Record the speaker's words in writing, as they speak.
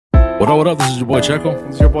What up? This is your boy Checo.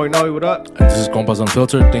 This is your boy Noe. What up? And this is Compas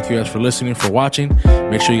Unfiltered. Thank you guys for listening, for watching.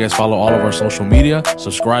 Make sure you guys follow all of our social media,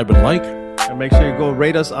 subscribe and like. And make sure you go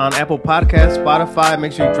rate us on Apple Podcasts, Spotify.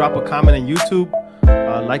 Make sure you drop a comment on YouTube.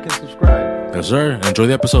 Like and subscribe. Yes, sir. Enjoy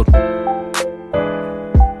the episode.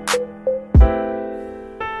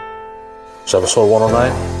 It's episode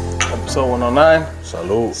 109. Episode 109.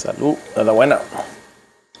 Salud. Salud. De la buena.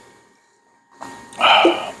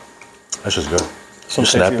 That's just good. Some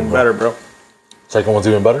snapping, even better, bro. Second one's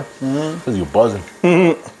even better? Mm-hmm. Because you're buzzing.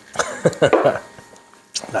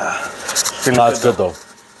 Nah, it's good though.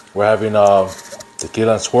 We're having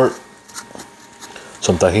tequila and squirt.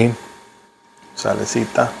 Some tajin.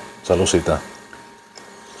 Salecita. Salucita.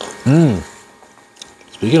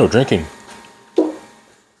 Speaking of drinking,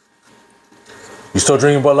 you still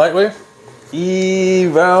drinking Bud Light, way?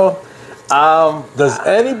 Bro. Does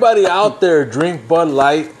anybody out there drink Bud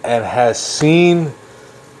Light and has seen?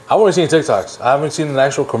 I've only seen TikToks. I haven't seen an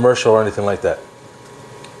actual commercial or anything like that.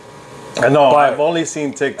 I know. I've only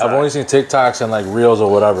seen TikToks. I've only seen TikToks and like reels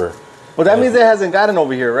or whatever. But that means it hasn't gotten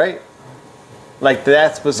over here, right? Like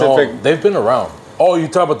that specific. No, they've been around. Oh, you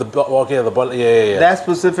talk about the Bud? Yeah. That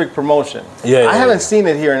specific promotion. Yeah. I haven't seen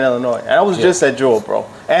it here in Illinois. I was just at Jewel, bro,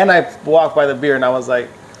 and I walked by the beer and I was like,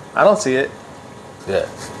 I don't see it. Yeah.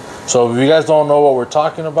 So if you guys don't know what we're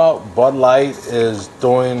talking about, Bud Light is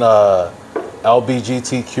doing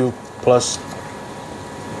LGBTQ plus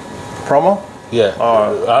promo. Yeah.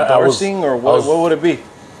 Endorsing or what would it be?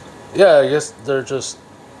 Yeah, I guess they're just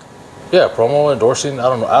promo, endorsing. I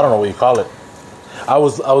don't know what you call it. I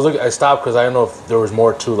was looking. I stopped because I didn't know if there was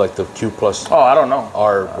more to like the Q plus. Oh, I don't know.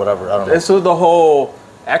 Or whatever. I don't know. This was the whole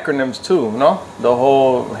acronyms too, no? The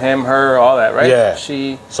whole him, her, all that, right? Yeah.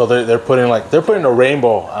 She. So they're putting a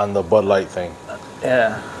rainbow on the Bud Light thing.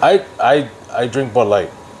 Yeah. I drink Bud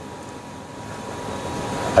Light.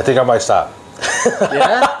 I think I might stop.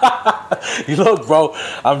 Yeah. You look, bro.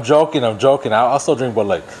 I'm joking. I'll still drink Bud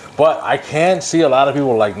Light, but I can see a lot of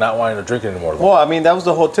people like not wanting to drink it anymore. Well, I mean, that was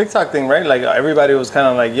the whole TikTok thing, right? Like everybody was kind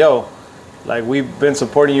of like, "Yo, like we've been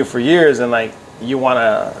supporting you for years, and like you want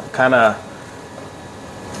to kind of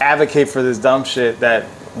advocate for this dumb shit that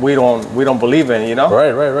we don't believe in, you know?"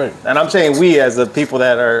 Right. And I'm saying we as the people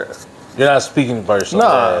that are. You're not speaking by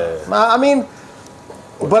yourself. Nah, I mean,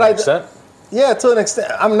 but yeah, to an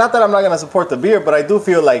extent. I'm not that I'm not gonna support the beer, but I do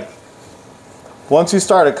feel like once you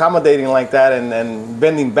start accommodating like that and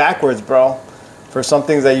bending backwards, bro, for some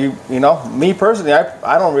things that you know, me personally,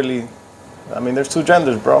 I don't really. I mean, there's two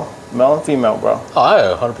genders, bro, male and female, bro. Oh, I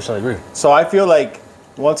 100% agree. So I feel like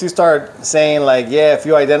once you start saying like, yeah, if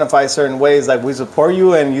you identify certain ways, like we support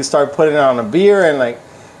you, and you start putting it on a beer, and like,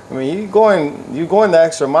 I mean, you going the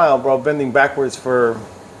extra mile, bro, bending backwards for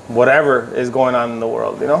whatever is going on in the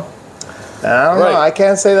world, you know. And I don't know. I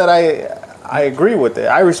can't say that I agree with it.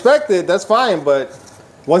 I respect it. That's fine. But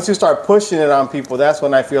once you start pushing it on people, that's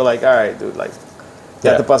when I feel like, all right, dude, like,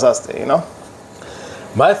 ya te pasaste, you know?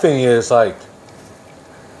 My thing is, like,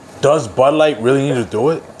 does Bud Light really need to do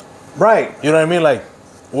it? Right. You know what I mean? Like,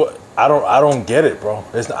 what? I don't get it, bro.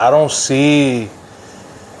 I don't see,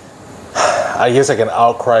 I guess, like an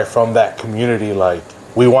outcry from that community, like,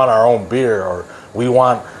 we want our own beer, or we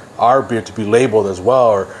want our beer to be labeled as well,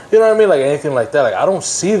 or you know what I mean, like anything like that. Like I don't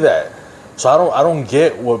see that, so I don't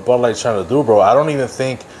get what Bud Light's trying to do, bro. I don't even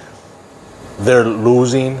think they're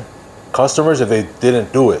losing customers if they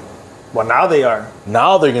didn't do it. Well, now they are.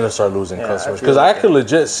 Now they're gonna start losing customers because I could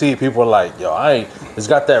legit see people like, yo, it's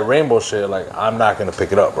got that rainbow shit. Like I'm not gonna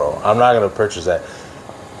pick it up, bro. I'm not gonna purchase that.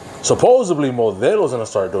 Supposedly Modelo's gonna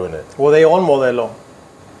start doing it. Well, they own Modelo,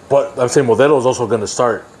 but I'm saying Modelo's also gonna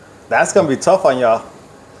start. That's gonna be tough on y'all.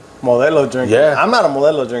 Modelo drinker. Yeah. I'm not a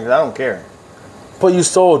Modelo drinker. I don't care. But you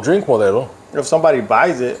still drink Modelo. If somebody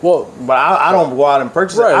buys it. Well, but I don't go out and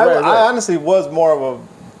purchase it. Right. I honestly was more of a,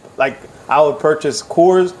 like, I would purchase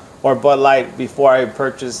Coors or Bud Light before I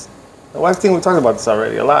purchase. Well, I think we talked about this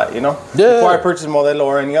already a lot, you know? Yeah. Before I purchase Modelo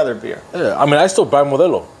or any other beer. Yeah. I mean, I still buy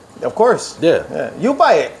Modelo. Of course. Yeah. You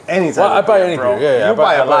buy it anytime. Well, I buy any beer. Yeah. You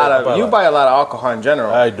buy a lot of alcohol in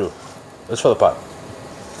general. I do. It's for the pot.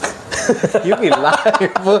 You be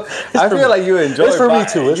lying, but I feel like you enjoy. It's for me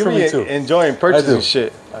too. It's for me too. Enjoying purchasing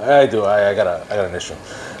shit. I do. I got an issue.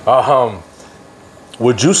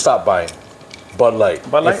 Would you stop buying Bud Light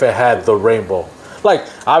if it had the rainbow? Like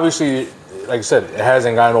obviously, like I said, it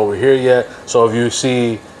hasn't gotten over here yet. So if you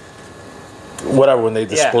see whatever when they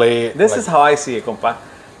display it, this is how I see it, compa.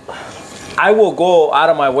 I will go out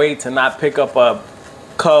of my way to not pick up a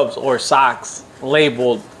Cubs or Sox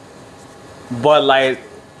labeled Bud Light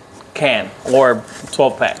can or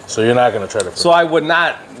 12 pack. So you're not gonna try to. So I would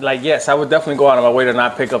not yes, I would definitely go out of my way to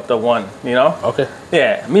not pick up the one. You know? Okay.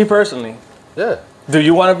 Yeah, me personally. Yeah. Do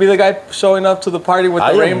you want to be the guy showing up to the party with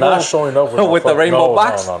the rainbow? I am not showing up with the rainbow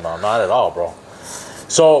box. No, not at all, bro.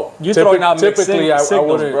 So you throwing out typically, I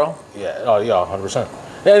wouldn't, bro. Yeah. Oh yeah, 100%.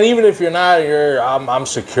 And even if you're not, I'm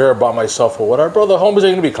secure about myself or whatever, bro. The homies are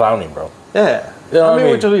gonna be clowning, bro. Yeah. You know I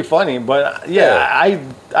mean, which will be funny, but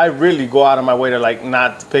I really go out of my way to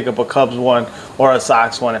not pick up a Cubs one or a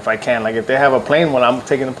Sox one if I can. Like if they have a plain one, I'm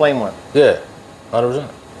taking the plain one. Yeah,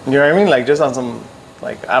 100%. You know what I mean? Like just on some,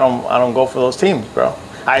 I don't go for those teams, bro.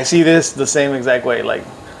 I see this the same exact way. Like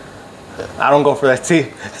I don't go for that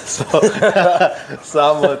team, so you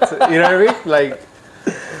know what I mean? Like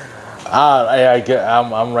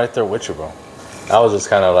I'm right there with you, bro. I was just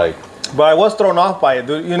kind of like. But I was thrown off by it,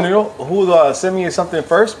 dude. You know who sent me something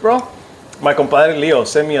first, bro? My compadre Leo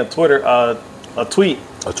sent me a tweet.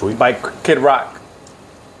 A tweet by Kid Rock,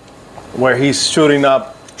 where he's shooting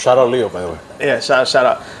up. Shout out Leo, by the way. Yeah, shout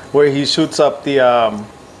out. Where he shoots up the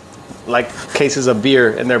cases of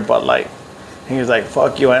beer in their Budlight. He was like,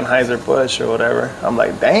 "Fuck you, Anheuser-Busch," or whatever. I'm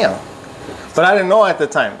like, damn. But I didn't know at the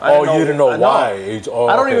time. You didn't know why? I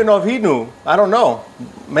don't even know if he knew. I don't know.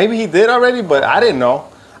 Maybe he did already, but I didn't know.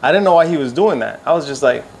 I didn't know why he was doing that. I was just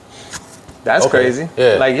like, that's crazy.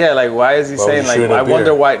 Yeah. Like why is he saying I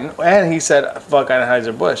wonder why? And he said, fuck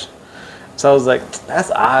Anheuser-Busch. So I was like, that's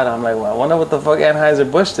odd. I'm like, well, I wonder what the fuck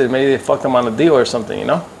Anheuser-Busch did. Maybe they fucked him on a deal or something, you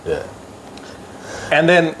know? Yeah. And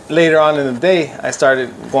then later on in the day, I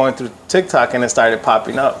started going through TikTok and it started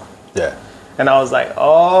popping up. Yeah. And I was like,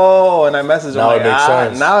 oh, and I messaged him now it makes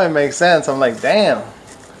sense. Now it makes sense. I'm like, damn.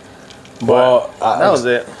 But that was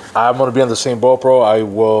it. I'm gonna be on the same boat, bro. I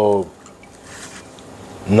will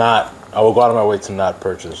go out of my way to not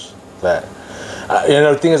purchase that. And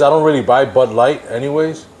the thing is, I don't really buy Bud Light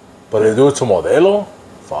anyways, but if they do it to Modelo,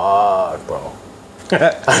 fuck, bro.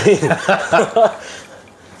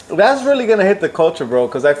 That's really gonna hit the culture, bro,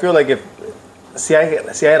 because I feel like si hay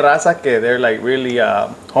raza que they're like really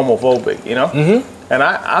homophobic, you know? Mm-hmm. And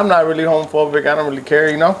I'm not really homophobic. I don't really care,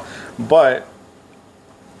 you know? But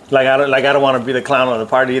I don't want to be the clown of the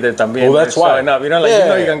party either. También. Well, that's why. Up, you know,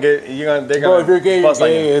 you're gonna they're gonna. Bro, if you're gay,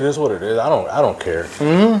 it is what it is. I don't care.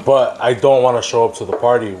 Mm-hmm. But I don't want to show up to the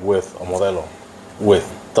party with a Modelo, with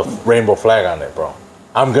the rainbow flag on it, bro.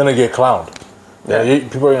 I'm gonna get clowned. Yeah.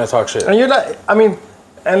 People are gonna talk shit. And you're not. I mean,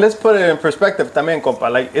 and let's put it in perspective, también, compa.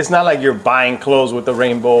 Like it's not like you're buying clothes with the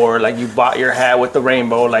rainbow or like you bought your hat with the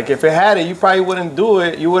rainbow. Like if it had it, you probably wouldn't do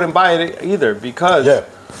it. You wouldn't buy it either because. Yeah.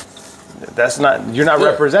 You're not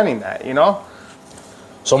representing that, you know?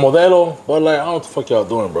 So Modelo, but I don't know what the fuck y'all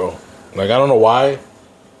doing, bro. I don't know why,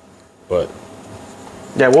 but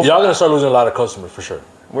yeah, y'all gonna start losing a lot of customers for sure.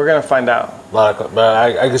 We're gonna find out. But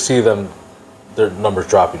I can see their numbers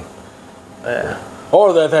dropping. Yeah.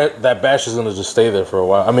 Or that batch is gonna just stay there for a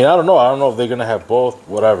while. I mean, I don't know. I don't know if they're gonna have both,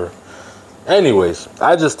 whatever. Anyways,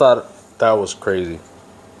 I just thought that was crazy.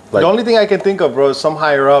 The only thing I can think of, bro, is some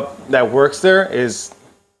higher up that works there is.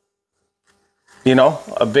 You know,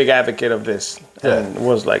 a big advocate of this, and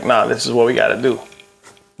was like, "Nah, this is what we got to do.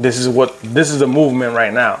 This is the movement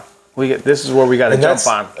right now. This is where we got to jump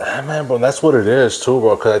on." Man, bro, that's what it is too,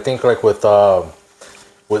 bro. Because I think like with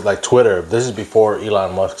like Twitter, this is before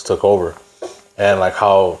Elon Musk took over, and like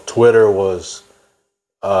how Twitter was,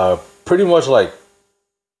 pretty much like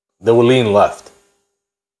they would lean left,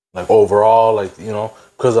 like overall, like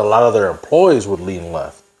because a lot of their employees would lean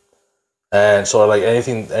left, and so like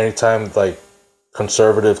anytime like.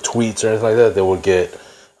 Conservative tweets or anything like that, they would get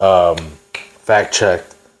fact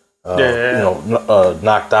checked,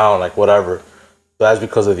 knocked down, like whatever. But that's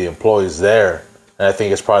because of the employees there, and I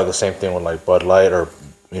think it's probably the same thing with like Bud Light or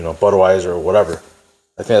Budweiser or whatever.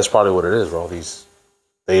 I think that's probably what it is, bro.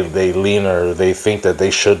 They lean or they think that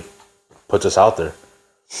they should put this out there.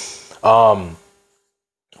 But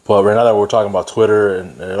right now that we're talking about Twitter,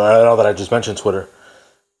 and I know that I just mentioned Twitter.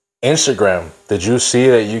 Instagram, did you see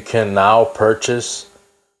that you can now purchase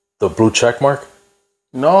the blue check mark?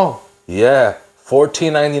 No. Yeah,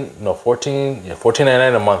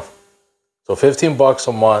 $14.99 a month. So $15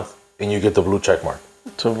 a month, and you get the blue check mark.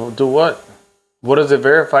 To do what? What does it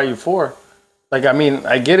verify you for? Like, I mean,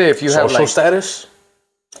 I get it if you have social status.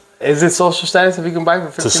 Is it social status if you can buy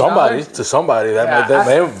for $15? To somebody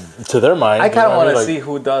that to their mind. I kind of want to see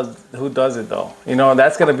who does it though.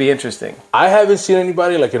 That's gonna be interesting. I haven't seen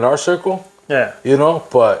anybody like in our circle. Yeah.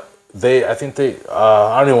 But I think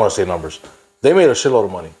I don't even want to say numbers. They made a shitload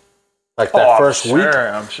of money. Like that first week.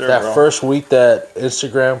 I'm sure. That first week that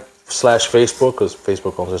Instagram/Facebook, because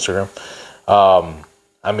Facebook owns Instagram.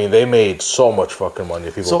 I mean, they made so much fucking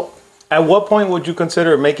money. People. So At what point would you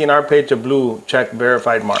consider making our page a blue check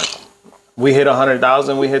verified mark? We hit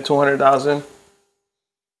 100,000. We hit 200,000.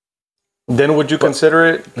 Then would you consider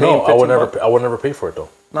it? No, I would never pay for it though.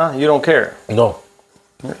 Nah, you don't care. No.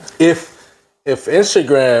 If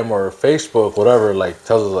Instagram or Facebook, whatever, like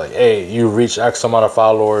tells us like, hey, you reach X amount of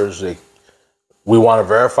followers, like, we want to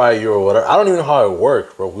verify you or whatever. I don't even know how it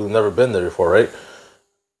works, bro. We've never been there before, right?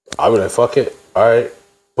 I would like, fuck it, all right.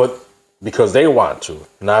 But because they want to,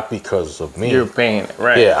 not because of me. You're paying it,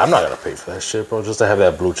 right? Yeah, I'm not gonna pay for that shit, bro. Just to have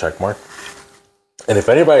that blue check mark. And if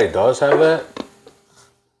anybody does have that,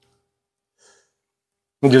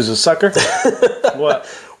 just a sucker. What,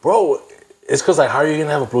 bro? It's because like, how are you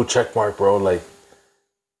gonna have a blue check mark, bro? Like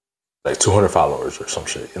 200 followers or some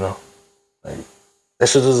shit, you know? Like that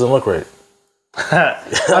shit doesn't look right.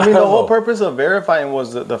 I mean, the whole purpose of verifying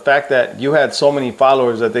was the fact that you had so many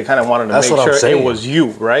followers that they kind of wanted to make sure it was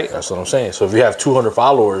you, right? That's what I'm saying. So if you have 200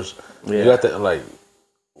 followers, you got to like.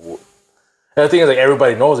 And the thing is, like,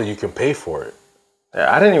 everybody knows that you can pay for it.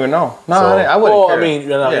 Yeah, I didn't even know. No, I wouldn't care. I mean,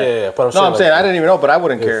 yeah. But I'm saying I didn't even know, but I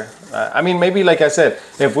wouldn't care. I mean, maybe like I said,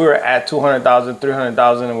 if we were at 200,000,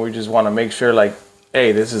 300,000, and we just want to make sure, like,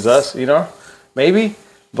 hey, this is us, you know, maybe.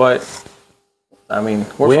 But I mean,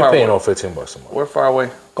 we ain't paying no $15 a month. We're far away.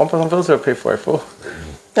 Compra some filter, pay for it, fool.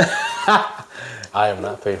 I am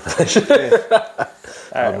not paying for that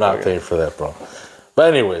shit. I'm not paying for that, bro.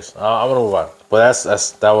 But anyways, I'm gonna move on. But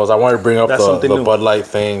that was I wanted to bring up the Budlight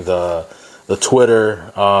thing, the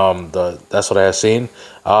Twitter, that's what I had seen.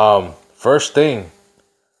 First thing,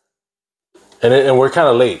 and we're kind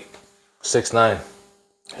of late. 6ix9ine.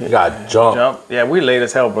 He got jumped. Yeah, we late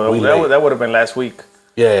as hell, bro. That would have been last week.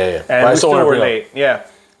 Yeah. And we still were late. Yeah.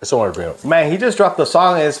 I still want to bring up. Man, he just dropped the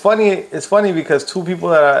song. And it's funny because two people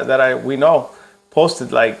that we know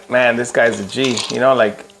posted like, man, this guy's a G, you know,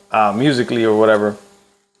 like musically or whatever.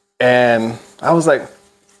 And I was like,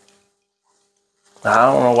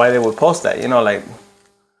 I don't know why they would post that, you know, like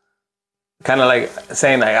kind of like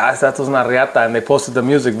saying like, esta es una riata, and they posted the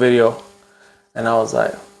music video. And I was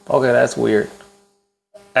like, okay, that's weird.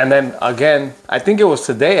 And then again, I think it was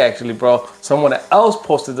today actually, bro. Someone else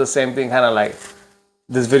posted the same thing, kind of like,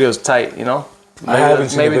 this video's tight, you know?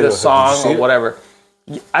 Maybe the song or whatever.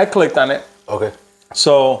 I clicked on it. Okay.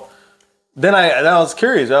 So then I was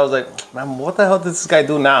curious. I was like, man, what the hell does this guy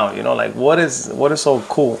do now? You know, like what is so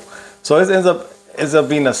cool? So it ends up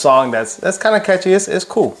being a song that's kind of catchy. It's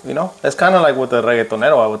cool, you know? It's kind of like with a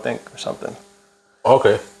reggaetonero, I would think, or something.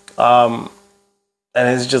 Okay. And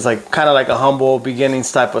it's just like kind of like a humble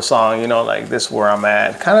beginnings type of song, you know, like this is where I'm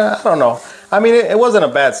at. Kind of, I don't know. I mean, it wasn't a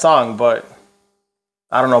bad song, but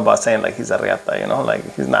I don't know about saying like he's a riata, you know,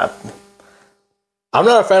 like he's not. I'm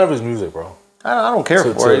not a fan of his music, bro. I don't care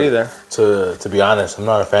for it either. To be honest, I'm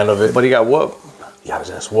not a fan of it. But he got whooped. He got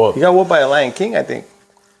his ass whooped. He got whooped by a Lion King, I think.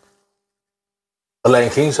 A Lion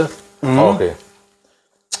King, sir? Mm-hmm. Oh, okay.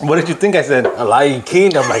 What did you think I said? A Lion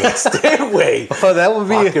King. I'm like, stay away. Oh, that would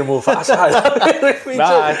be fucking Mufasa.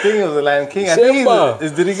 Nah, I think it was a Lion King. I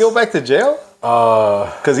think did he go back to jail?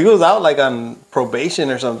 Because he was out like on probation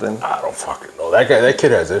or something. I don't fucking know. That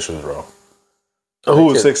kid has issues, bro.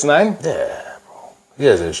 Who, 6ix9ine? Yeah, bro. He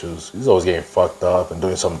has issues. He's always getting fucked up and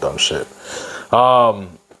doing some dumb shit. You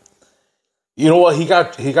know what? He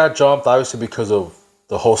got jumped obviously because of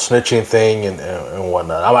the whole snitching thing and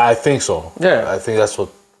whatnot. I think so. Yeah. I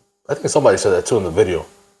think somebody said that too in the video.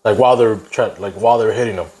 Like while they were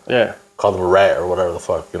hitting him. Yeah. Called him a rat or whatever the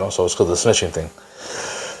fuck, you know? So it's because of the snitching thing.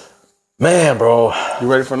 Man, bro. You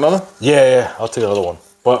ready for another? Yeah. I'll take another one.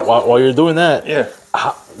 But while you're doing that, yeah.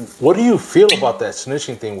 What do you feel about that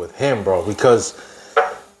snitching thing with him, bro? Because,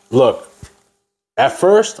 look, at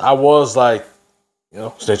first I was like, you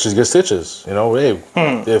know, snitches get stitches. You know, hey,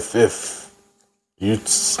 if you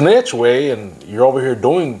snitch way and you're over here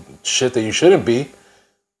doing shit that you shouldn't be,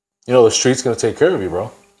 you know, the street's gonna take care of you,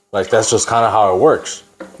 bro. Like that's just kind of how it works.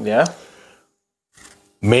 Yeah.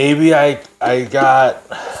 Maybe I got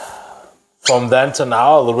from then to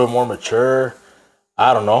now a little bit more mature.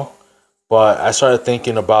 I don't know, but I started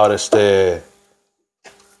thinking about because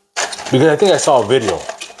I think I saw a video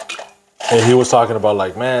and he was talking about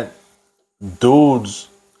like, man, dudes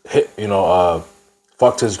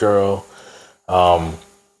fucked his girl.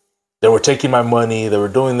 They were taking my money. They were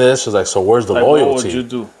doing this. It's like, so where's the loyalty? What would you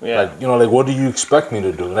do? Yeah. Like, you know, like what do you expect me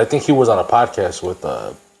to do? And I think he was on a podcast with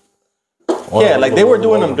like they were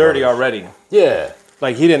doing him dirty already. Yeah.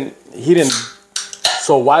 Like he didn't.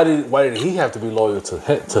 So why did he have to be loyal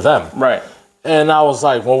to them? Right. And I was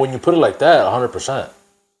like, well, when you put it like that, 100%.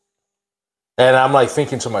 And I'm like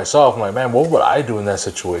thinking to myself, I'm like, man, what would I do in that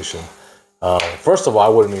situation? First of all, I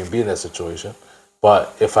wouldn't even be in that situation.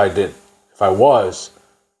 But if I was,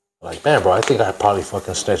 like, man, bro, I think I'd probably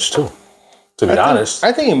fucking snitch too. To be honest.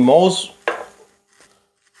 I think most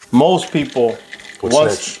people,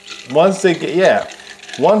 once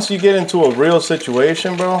you get into a real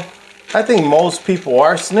situation, bro, I think most people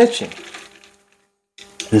are snitching.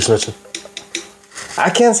 You snitching? I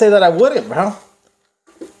can't say that I wouldn't, bro.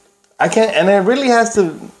 I can't, and it really has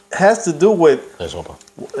to do with,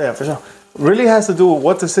 yeah, for sure. Really has to do with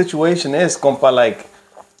what the situation is, compa. Like,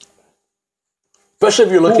 especially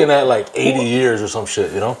if you're looking at like 80 years or some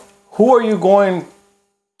shit, you know. Who are you going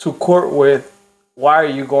to court with? Why are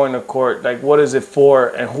you going to court? Like, what is it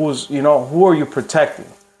for? And who are you protecting?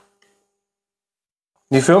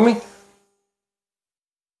 You feel me?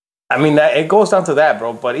 I mean, that it goes down to that,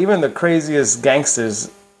 bro. But even the craziest gangsters,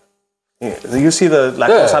 you see the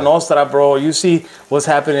Cosa Nostra, bro. You see what's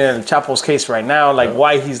happening in Chapo's case right now, like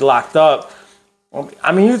why he's locked up.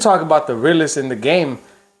 I mean, you talk about the realest in the game,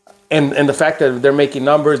 and the fact that they're making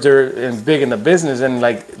numbers, they're big in the business, and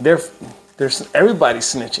like there's everybody's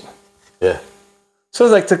snitching. Yeah. So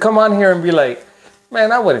it's like to come on here and be like,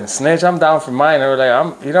 man, I wouldn't snitch. I'm down for mine. Or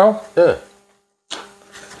like Yeah.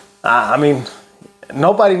 I mean,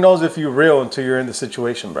 nobody knows if you're real until you're in the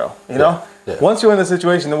situation, bro. You know? Yeah. Once you're in the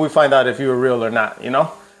situation, then we find out if you were real or not, you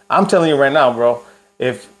know? I'm telling you right now, bro,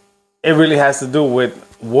 if it really has to do with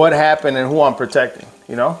what happened and who I'm protecting,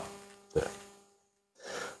 you know? Yeah.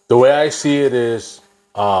 The way I see it is,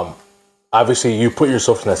 obviously you put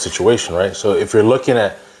yourself in that situation, right? So if you're looking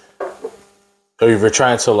at, or if you're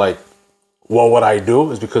trying to like, well, what I do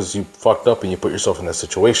is because you fucked up and you put yourself in that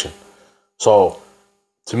situation. So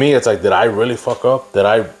to me, it's like, did I really fuck up?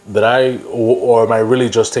 Or am I really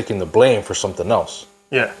just taking the blame for something else?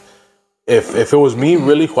 Yeah. If it was me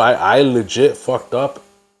really, who I legit fucked up,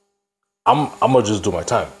 I'm gonna just do my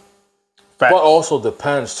time. Fact. But also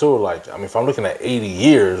depends too. Like, I mean, if I'm looking at 80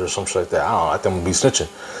 years or some shit like that, I think I'm gonna be snitching.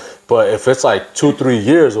 But if it's like 2-3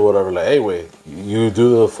 years or whatever, like, hey, wait, you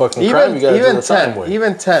do the fucking crime, you gotta do the time way.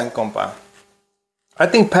 Even 10, compa. I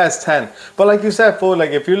think past 10. But like you said, fool,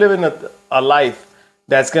 like if you're living a life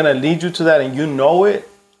that's gonna lead you to that and you know it,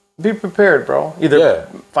 be prepared, bro. Either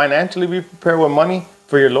financially be prepared with money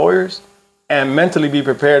for your lawyers and mentally be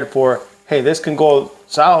prepared for, hey, this can go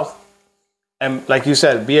south. And like you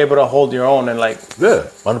said, be able to hold your own and like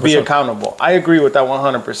 100%. Be accountable. I agree with that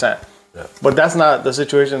 100%. Yeah. But that's not the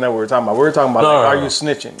situation that we're talking about. We're talking about are you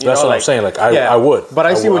snitching? That's what I'm saying. Like I would. But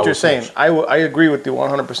I see what you're saying. I agree with you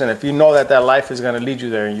 100%. If you know that life is going to lead you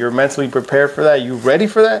there and you're mentally prepared for that, you ready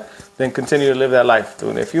for that, then continue to live that life,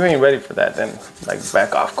 dude. If you ain't ready for that, then like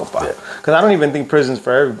back off, compa. Because I don't even think prison's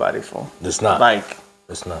for everybody, fool. It's not. Like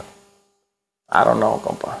it's not. I don't know,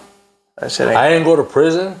 compa. That shit ain't. I didn't go to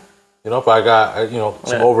prison, you know, but I got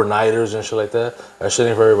some overnighters and shit like that. That shit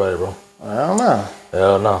ain't for everybody, bro. I don't know.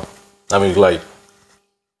 Hell no. I mean, like,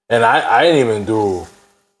 and I didn't even do,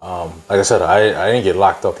 like I said, I didn't get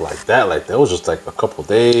locked up like that. Like, that was just like a couple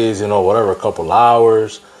days, you know, whatever, a couple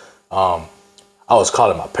hours. I was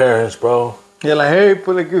calling my parents, bro. Yeah, like, hey,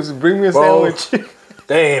 bring me a sandwich.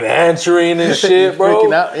 They ain't answering and shit, bro.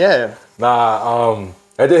 Freaking out, yeah. Nah,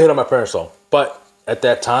 I did hit on my parents though. But at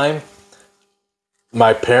that time,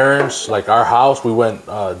 my parents, like our house, we went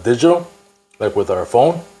digital, like with our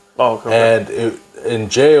phone. Oh, correct. And in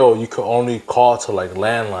jail, you could only call to like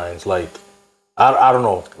landlines. Like, I don't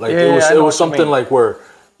know. Like it was something like where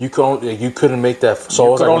you couldn't make that. So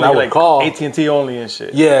it was like when I would call AT&T only and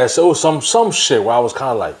shit. Yeah, so it was some shit where I was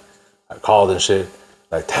kind of like, I called and shit.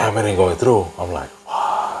 Like, damn, it ain't going through. I'm like,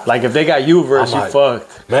 wow. Like if they got you versus you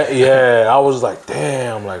fucked. Man, yeah, I was like,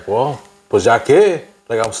 damn. Like, well, pues ya que.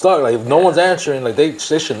 Like I'm stuck. Like if no one's answering, like they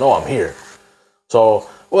should know I'm here. So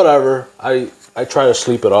whatever. I try to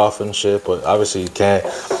sleep it off and shit, but obviously you can't.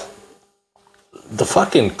 The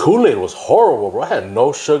fucking Kool-Aid was horrible, bro. I had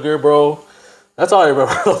no sugar, bro. That's all I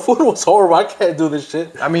remember. The food was horrible. I can't do this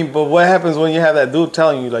shit. I mean, but what happens when you have that dude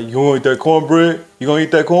telling you, like, you gonna eat that cornbread? You gonna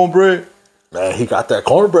eat that cornbread? Man, he got that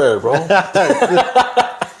cornbread, bro. I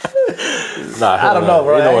don't know,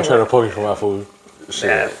 bro. You know I'm trying to poke you for my food.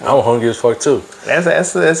 Shit, I'm hungry as fuck, too.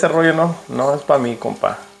 Ese rollo no es pa' mí,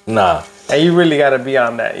 compa. Nah. And you really gotta be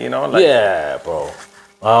on that, you know? Like, yeah, bro.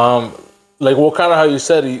 Like, well, kind of how you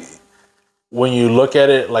said, when you look at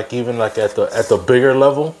it, like even like at the bigger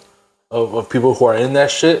level of people who are in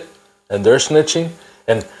that shit and they're snitching,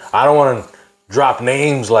 and I don't want to drop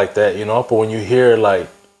names like that, you know, but when you hear like,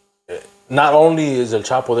 not only is El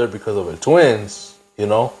Chapo there because of the twins, you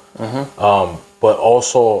know, but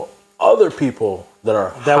also other people that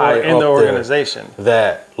were in the organization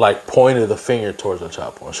that like pointed the finger towards El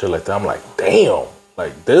Chapo and shit like that. I'm like, damn,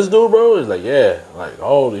 like this dude, bro, is like, yeah, like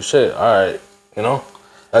holy shit, all right, You know,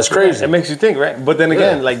 that's crazy. Yeah, it makes you think, right? But then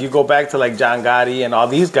again, like you go back to like John Gotti and all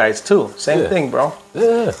these guys too. Same thing, bro.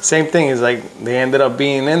 Yeah. Same thing is like they ended up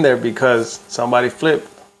being in there because somebody flipped.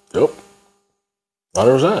 Yep.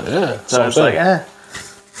 100%. Yeah. So it's like,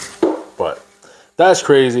 But that's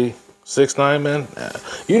crazy. 6ix9ine, man.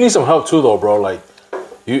 You need some help too, though, bro. Like,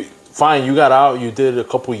 you got out, you did a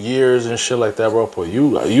couple years and shit like that, bro. But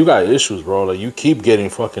you got issues, bro. Like, you keep getting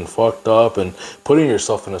fucking fucked up and putting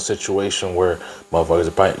yourself in a situation where motherfuckers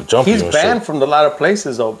are probably jumping. He's banned from a lot of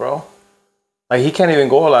places, though, bro. Like, he can't even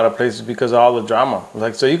go a lot of places because of all the drama.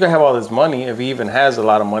 Like, so you can have all this money if he even has a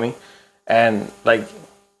lot of money, and like,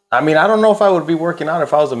 I mean, I don't know if I would be working out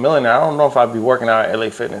if I was a millionaire. I don't know if I'd be working out at LA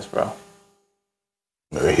Fitness, bro.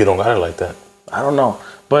 Maybe he don't got it like that. I don't know.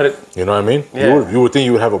 But you know what I mean? Yeah. You would think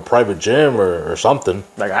you would have a private gym or something.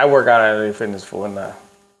 Like, I work out at LA Fitness for now.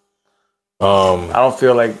 I don't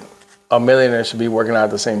feel like a millionaire should be working out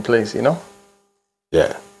at the same place, you know?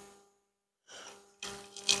 Yeah.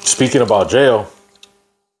 Speaking about jail.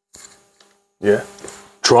 Yeah.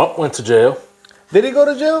 Trump went to jail. Did he go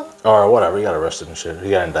to jail? Or whatever. He got arrested and shit. He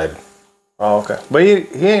got indicted. Oh, okay. But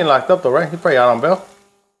he ain't locked up though, right? He's probably out on bail.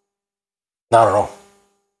 I don't know.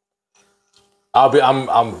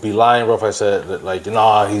 I'm be lying, bro, if I said that, like,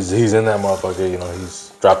 nah, he's in that motherfucker. You know,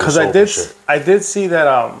 he's dropping. Because I did see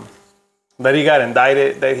that that he got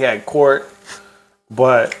indicted, that he had court,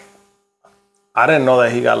 but I didn't know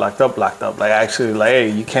that he got locked up. Like, actually, like, hey,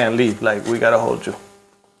 you can't leave. Like, we gotta hold you.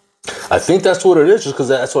 I think that's what it is, just because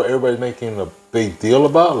that's what everybody's making a big deal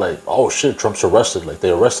about. Like, oh shit, Trump's arrested. Like,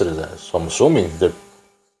 they arrested his ass. So I'm assuming that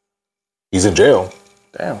he's in jail.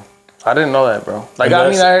 Damn, I didn't know that, bro. Like, I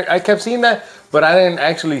mean, I kept seeing that, but I didn't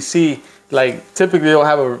actually see. Like, typically they'll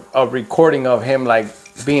have a recording of him like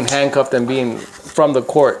being handcuffed and being from the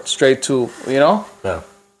court straight to, you know. Yeah.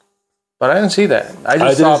 But I didn't see that. I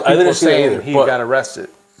just saw people saying he got arrested.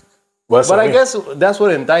 But I guess that's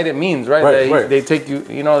what indicted means, right? Right. They take you,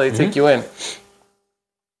 you know, they take you in.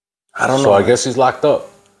 I don't know. So I guess he's locked up.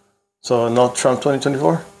 So no Trump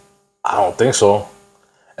 2024? I don't think so.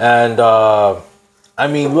 And I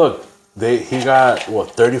mean, look, he got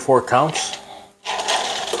 34 counts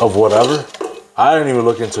of whatever. I didn't even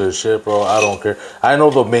look into his shit, bro. I don't care. I know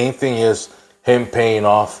the main thing is him paying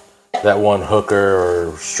off that one hooker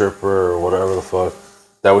or stripper or whatever the fuck.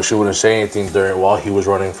 That she wouldn't say anything while he was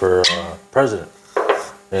running for president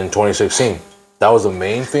in 2016. That was the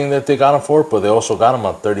main thing that they got him for, but they also got him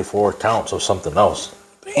on 34 counts of something else.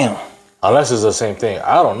 Damn. Unless it's the same thing.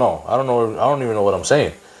 I don't know. I don't even know what I'm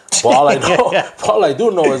saying. But all I know, all I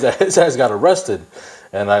do know is that his ass got arrested,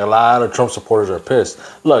 and like a lot of Trump supporters are pissed.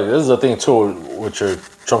 Look, this is the thing too with your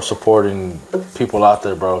Trump supporting people out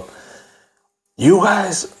there, bro. You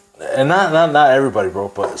guys. And not everybody, bro,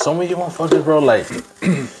 but some of you motherfuckers, bro, like,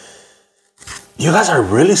 you guys are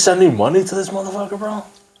really sending money to this motherfucker, bro?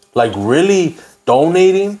 Like, really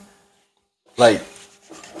donating? Like,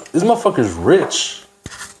 this motherfucker's rich.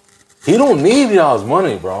 He don't need y'all's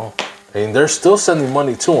money, bro. And they're still sending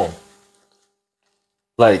money to him.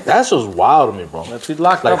 Like, that's just wild to me, bro. If he's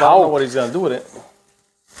locked up, I don't know what he's gonna do with it.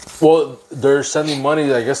 Well, they're sending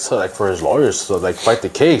money, I guess, to, like, for his lawyers to, like, fight the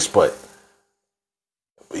case, but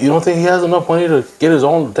you don't think he has enough money to get his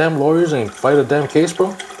own damn lawyers and fight a damn case,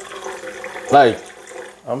 bro? Like,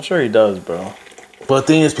 I'm sure he does, bro. But the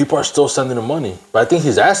thing is, people are still sending him money. But I think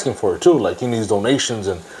he's asking for it too. Like, he needs donations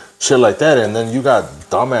and shit like that. And then you got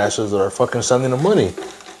dumbasses that are fucking sending him money.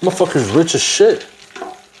 Motherfucker's rich as shit.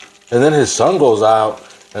 And then his son goes out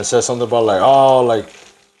and says something about like, oh, like,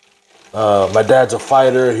 my dad's a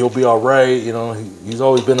fighter. He'll be all right. You know, he's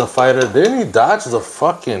always been a fighter. Then he dodges a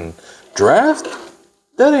fucking draft.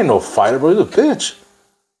 That ain't no fighter, bro. He's a bitch.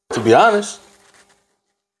 To be honest.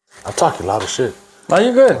 I'm talking a lot of shit. No,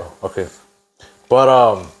 you're good. Okay.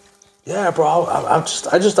 But, yeah, bro, I just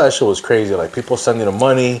thought that shit was crazy. Like, people sending him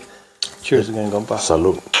money. Cheers again, compa.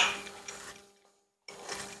 Salud.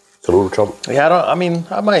 Salud, Trump. Yeah,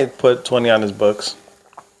 I might put 20 on his books.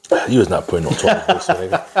 He was not putting no 20 in his books,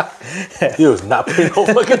 nigga. He was not putting no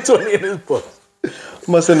fucking 20 in his books. I'm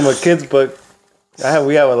gonna send him a kid's book.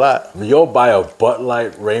 We have a lot. You'll buy a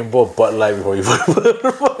Budlight, rainbow Budlight before you put it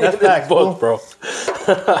in his book, bro.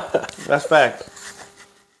 That's fact.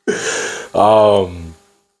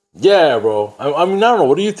 Yeah, bro. I mean, I don't know.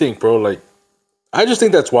 What do you think, bro? Like, I just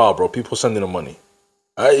think that's wild, bro. People sending him money.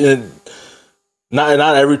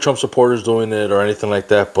 Not every Trump supporter's doing it or anything like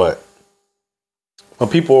that, but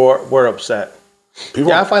people were upset.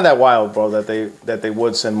 I find that wild, bro. That they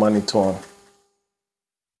would send money to him.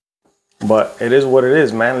 But it is what it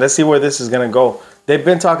is, man. Let's see where this is gonna go. They've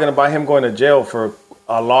been talking about him going to jail for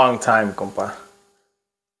a long time, compa.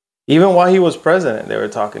 Even while he was president, they were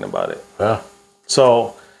talking about it. Yeah.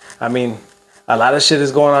 So, I mean, a lot of shit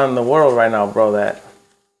is going on in the world right now, bro. That,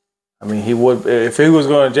 I mean, he would, if he was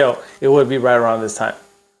going to jail, it would be right around this time.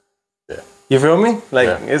 Yeah. You feel me?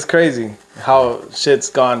 Like, it's crazy how shit's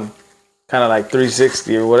gone kind of like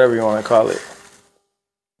 360 or whatever you want to call it.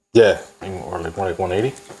 Yeah. Or like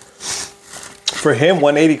 180. For him,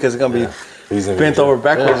 180 because it's going to be bent over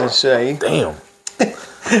backwards and shit. Damn.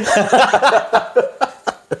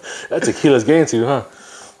 That tequila's getting to you, huh?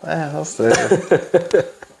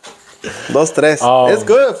 Dos tres. It's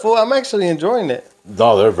good, fool. I'm actually enjoying it.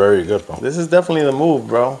 No, they're very good, bro. This is definitely the move,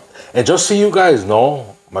 bro. And just so you guys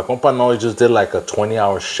know, my compa Noe just did like a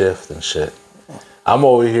 20-hour shift and shit. I'm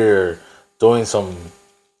over here doing some...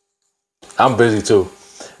 I'm busy too.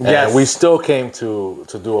 Yes. And we still came to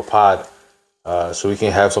do a pod so we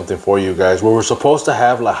can have something for you guys. We were supposed to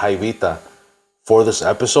have La Jaivita for this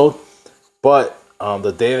episode, but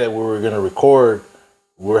the day that we were going to record,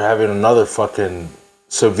 we're having another fucking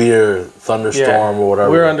severe thunderstorm or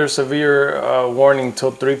whatever. We're under severe warning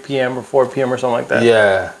till 3 p.m. or 4 p.m. or something like that.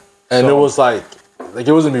 Yeah. And it was like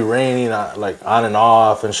it was going to be raining like on and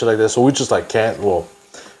off and shit like that. So we just like can't, well,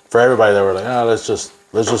 for everybody that were like, let's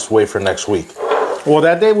just wait for next week. Well,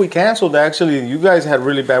 that day we canceled, actually, you guys had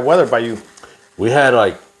really bad weather by you. We had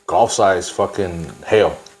like golf-size fucking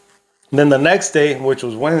hail. And then the next day, which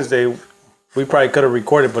was Wednesday, we probably could have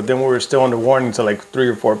recorded, but then we were still under warning till like 3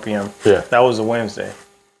 or 4 p.m. Yeah. That was a Wednesday.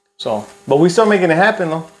 So, but we still making it happen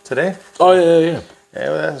though, today. Oh, yeah.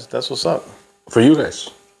 Yeah, that's what's up. For you guys.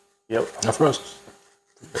 Yep. Not for us.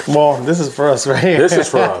 Well, this is for us, right? This is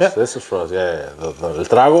for us. Yeah. El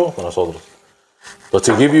trago con nosotros. But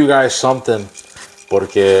to give you guys something,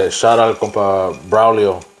 porque shout out compa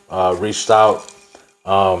Braulio reached out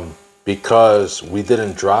because we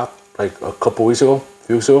didn't drop like a few weeks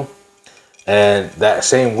ago. And that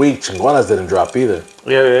same week, Chingonas didn't drop either.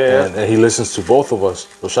 Yeah. And he listens to both of us.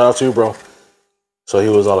 So shout out to you, bro. So he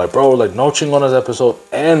was all like, bro, like no Chingonas episode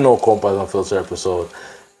and no Compas Unfiltered episode.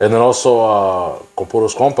 And then also con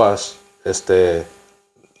puros compas,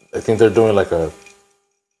 I think they're doing like a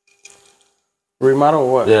remodel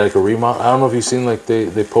or what? Yeah, like a remodel. I don't know if you've seen like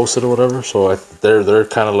they posted or whatever. So they're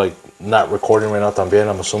kind of like not recording right now también,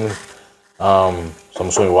 I'm assuming. So I'm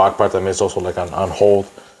assuming Walk Part también is also like on hold.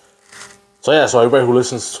 So yeah, so everybody who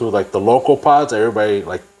listens to like the local pods, everybody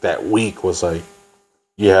like that week was like,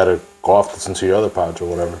 you had to go off listen to your other pods or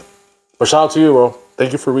whatever. But shout out to you, bro.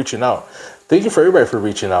 Thank you for reaching out. Thank you for everybody for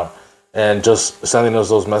reaching out and just sending us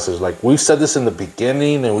those messages. Like we've said this in the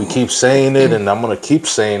beginning and we keep saying it and I'm going to keep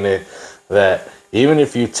saying it, that even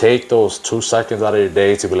if you take those 2 seconds out of your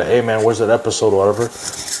day to be like, hey man, where's that episode or whatever,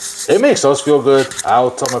 it makes us feel good. I'll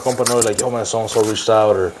tell my company like, yo man, so-and-so reached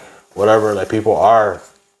out or whatever. Like people are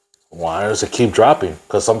wanting us to keep dropping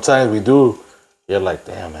because sometimes we do. You're like,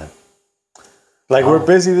 damn man. Like we're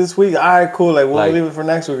busy this week. All right, cool. Like we'll leave it for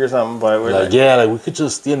next week or something. But we're like yeah, like we could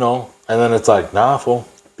just, and then it's like, nah, fool.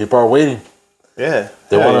 People are waiting. Yeah.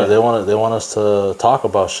 They want us to talk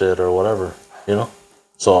about shit or whatever,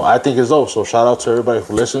 So I think it's dope. So shout out to everybody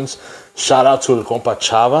who listens. Shout out to the compa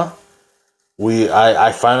Chava.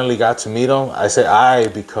 I finally got to meet him. I say I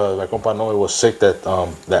because my compa Noe was sick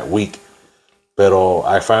that week. Pero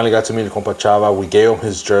I finally got to meet the compa Chava. We gave him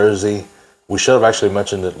his jersey. We should have actually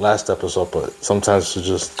mentioned it last episode, but sometimes it's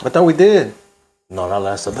just... I thought we did. No, not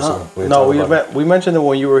last episode. We mentioned it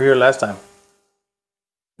when you were here last time.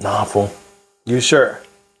 Nah, fool. You sure?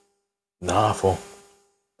 Nah, fool.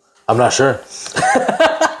 I'm not sure.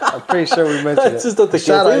 I'm pretty sure we mentioned it. Just not the case.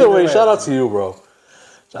 Either way, shout out to you, bro.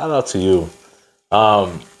 Shout out to you. I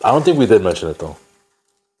don't think we did mention it though.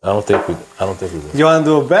 I don't think we did. You want to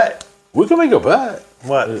do a bet? We can make a bet.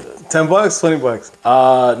 What? $10,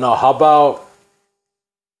 $20? No. How about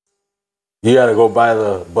you gotta go buy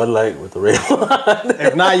the Budlight with the rainbow?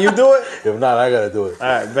 If not, you do it. If not, I gotta do it. All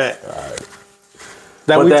right, bet. All right.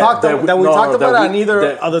 That we talked about on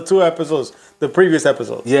either of the 2 episodes, the previous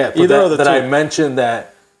episodes. Yeah, either of the 2. I mentioned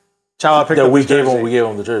that. Chava picked up we gave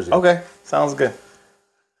him the jersey. Okay, sounds good.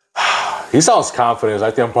 He sounds confident. I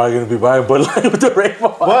think I'm probably going to be buying Bud Light with the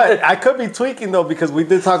rainbow. But I could be tweaking, though, because we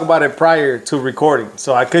did talk about it prior to recording.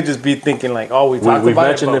 So I could just be thinking, like, we talked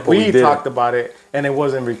about it, but we talked about it, and it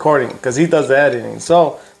wasn't recording, because he does the editing.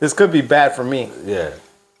 So this could be bad for me. Yeah.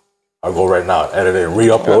 I'll go right now, edit it, and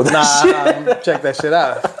re-upload that shit. Check that shit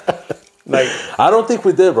out. Like, I don't think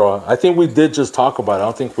we did, bro. I think we did just talk about it. I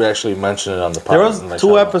don't think we actually mentioned it on the podcast. There was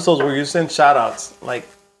 2 episodes where you sent shout-outs, like,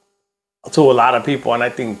 to a lot of people, and I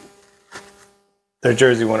think their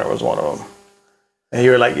jersey winner was one of them. And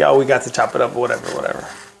you were like, yo, we got to chop it up or whatever.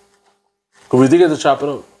 We did get to chop it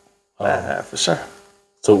up. For sure.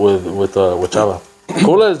 So with Chava.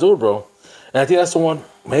 Cool ass dude, bro. And I think that's the one.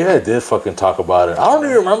 Maybe I did fucking talk about it. I don't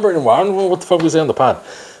even remember anymore. I don't know what the fuck we said on the pod.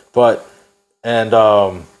 But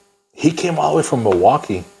he came all the way from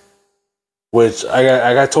Milwaukee. Which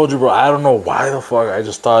I told you, bro. I don't know why the fuck. I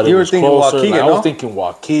just thought it was closer. Waukegan, I was thinking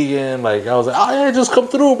Waukegan. Like I was like, oh yeah, just come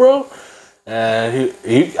through, bro. And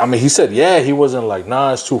he said, yeah, he wasn't like,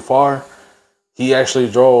 nah, it's too far. He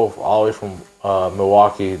actually drove all the way from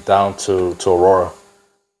Milwaukee down to Aurora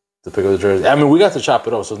to pick up the jersey. I mean, we got to chop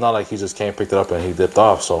it up, so it's not like he just came, picked it up, and he dipped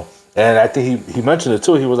off. So, and I think he mentioned it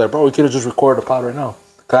too. He was like, bro, we could have just recorded the pod right now.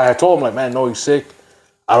 Cause I told him like, man, no, he's sick.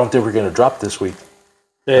 I don't think we're gonna drop this week.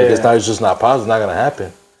 Yeah. Like, it's just not positive. It's not gonna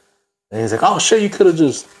happen. And he's like, oh shit, we could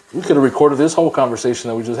have recorded this whole conversation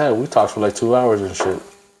that we just had. We talked for like 2 hours and shit.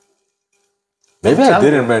 Maybe I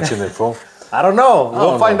didn't mention it, bro. I don't know.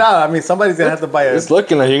 We'll find out. I mean, somebody's gonna have to buy it. It's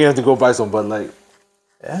looking like you're gonna have to go buy some Budlight.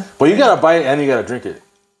 Yeah. But you gotta buy it and you gotta drink it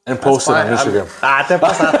and post it on Instagram.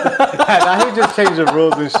 Now he just changed the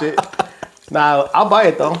rules and shit. Nah, I'll buy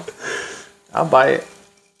it though. I'll buy it.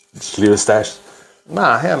 Just leave it stashed.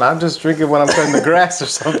 Nah, hell, no, I'll just drink it when I'm cutting the grass or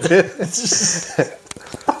something.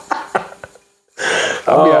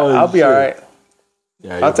 I'll be all right.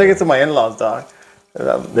 Yeah, I'll take it to my in-laws, dog.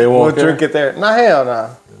 They won't drink it there. Nah, hell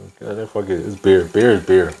no. Okay, fuck it. It's beer. Beer is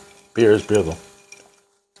beer. Beer is beer, though.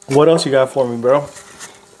 What else you got for me, bro?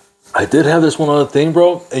 I did have this one other thing,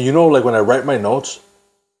 bro. And you know, like when I write my notes,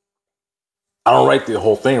 I don't write the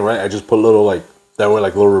whole thing, right? I just put little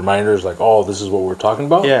little reminders, like, oh, this is what we're talking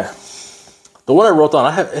about. Yeah. The one I wrote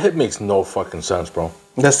down, it makes no fucking sense, bro.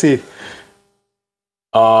 Let's see.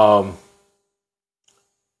 Prank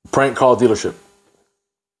call dealership.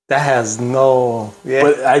 That has no... Yeah.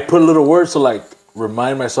 But I put little words to like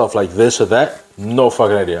remind myself like this or that. No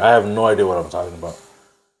fucking idea. I have no idea what I'm talking about.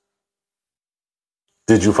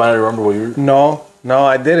 Did you finally remember what you were... No,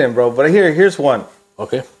 I didn't, bro. But here's one.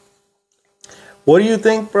 Okay. What do you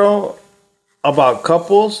think, bro, about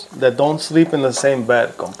couples that don't sleep in the same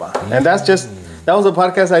bed, compa? And that was a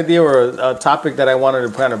podcast idea or a topic that I wanted to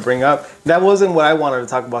kind of bring up. That wasn't what I wanted to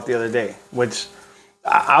talk about the other day, which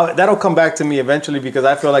that'll come back to me eventually because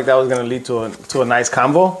I feel like that was going to lead to a nice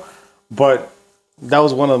convo. But that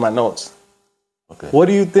was one of my notes. Okay. What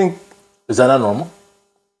do you think? Is that not normal?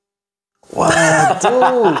 What, dude?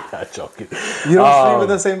 I'm joking. You don't sleep in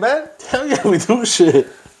the same bed? Hell yeah, we do shit.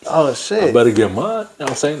 Oh shit! I better get mine. You know what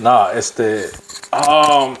I'm saying? Nah, it's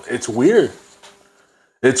weird.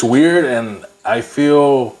 It's weird, and I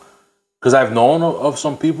feel because I've known of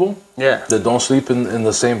some people, that don't sleep in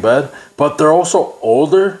the same bed, but they're also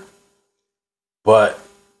older. But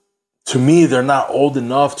to me, they're not old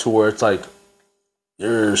enough to where it's like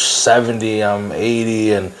you're 70, I'm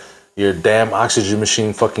 80, and your damn oxygen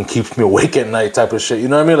machine fucking keeps me awake at night, type of shit. You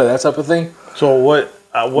know what I mean? Like that type of thing. So what?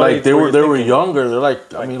 Like they were younger. They're like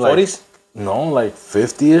 40s? No, like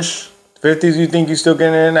 50-ish. 50s? You think you still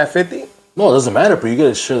getting in at 50? No, it doesn't matter. But you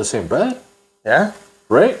gotta share the same bed. Yeah.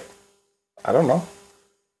 Right? I don't know.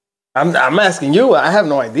 I'm asking you. I have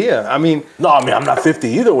no idea. I mean, I'm not 50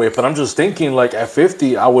 either way. But I'm just thinking, like at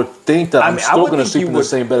 50, I would think that I'm still gonna sleep in the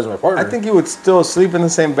same bed as my partner. I think you would still sleep in the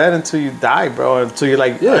same bed until you die, bro. Until you're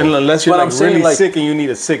like, unless you're like really sick and you need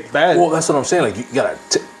a sick bed. Well, that's what I'm saying. Like you got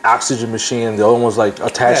an oxygen machine. The other one's like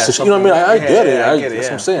attached to. You know what I mean? I get it. That's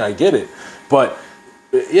what I'm saying. I get it. But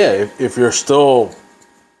yeah, if you're still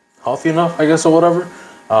healthy enough, I guess, or whatever,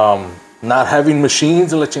 not having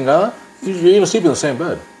machines and la chingada, you're gonna sleep in the same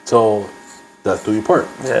bed till death do you part.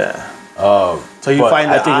 Yeah. So you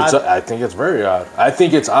find that odd? I think it's very odd. I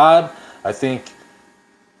think it's odd. I think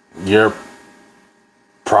you're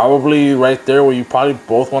probably right there where you probably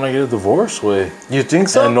both want to get a divorce with. You think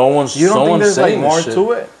so? And you don't think there's like more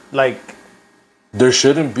to it? Like there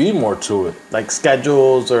shouldn't be more to it. Like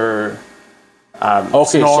schedules or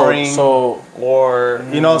snoring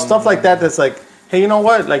or stuff like that. That's like, hey, you know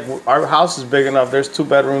what? Like our house is big enough. There's 2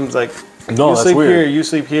 bedrooms. Like you sleep here, you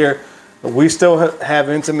sleep here. We still have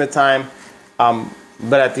intimate time,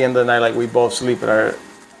 but at the end of the night, like we both sleep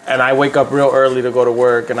and I wake up real early to go to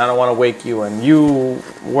work, and I don't want to wake you, and you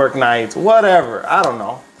work nights, whatever. I don't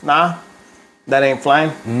know. Nah, that ain't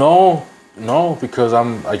flying. No, because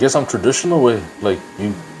I guess I'm traditional with like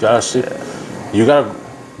you gotta sleep, you gotta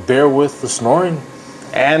bear with the snoring,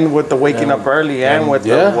 and with the waking up early, and with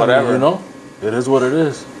the whatever. I mean, it is what it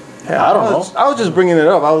is. Yeah, I don't know. I was just bringing it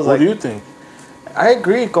up. I was what do you think? I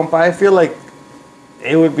agree, compa. I feel like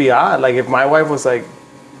it would be odd. Like if my wife was like,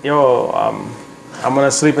 "Yo, I'm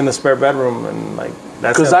gonna sleep in the spare bedroom," and like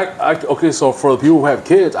that's because okay. So for the people who have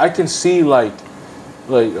kids, I can see like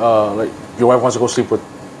your wife wants to go sleep with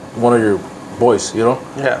one of your boys,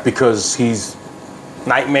 Yeah. because he's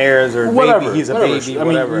nightmares or whatever, baby, he's a whatever. baby, I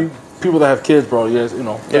whatever. mean, people that have kids, bro, yes, you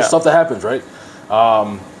know, there's stuff that happens, right?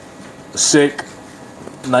 Sick,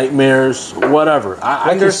 nightmares, whatever.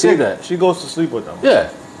 I can see that. She goes to sleep with them.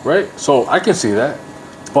 Yeah, right? So I can see that.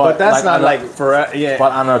 But that's not like for, yeah.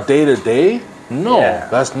 But on a day-to-day, no,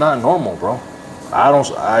 that's not normal, bro.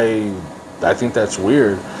 I think that's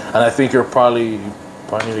weird. And I think you probably need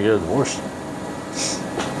to get a divorce.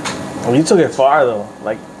 Well, you took it far though,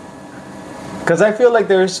 like, because I feel like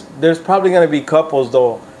there's probably gonna be couples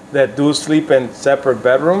though that do sleep in separate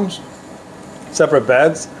bedrooms, separate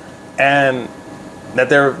beds, and that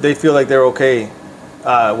they feel like they're okay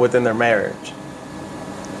within their marriage.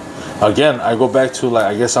 Again, I go back to like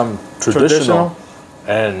I guess I'm traditional,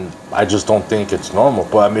 and I just don't think it's normal.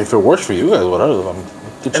 But I mean, if it works for you guys, whatever.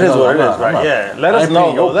 It is what it is, right? Yeah. Let us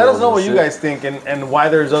know. Let us know what you guys think and why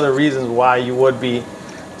there's other reasons why you would be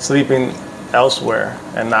sleeping elsewhere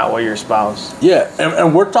and not with your spouse. Yeah,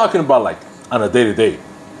 and we're talking about like on a day-to-day.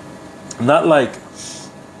 Not like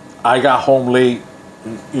I got home late,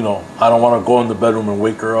 you know, I don't want to go in the bedroom and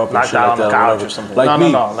wake her up and shit like that. On the couch or something. Like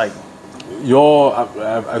no. Like,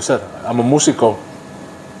 I've said, I'm a musico.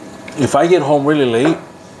 If I get home really late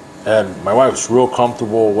and my wife's real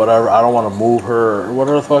comfortable, whatever, I don't want to move her or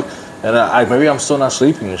whatever the fuck, and maybe I'm still not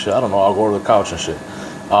sleeping and shit. I don't know. I'll go to the couch and shit.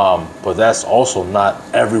 But that's also not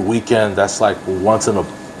every weekend. That's like once in a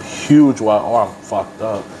huge while. Oh, I'm fucked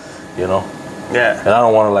up, you know. Yeah. And I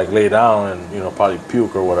don't want to like lay down and probably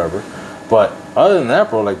puke or whatever. But other than that,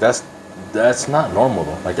 bro, like that's not normal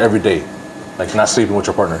though. Like every day, like not sleeping with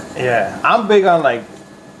your partner. Yeah, I'm big on like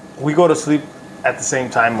we go to sleep at the same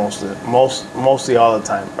time mostly all the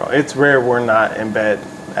time, bro. It's rare we're not in bed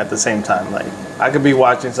at the same time. Like I could be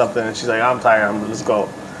watching something and she's like, I'm tired. Let's go.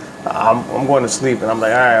 I'm going to sleep and I'm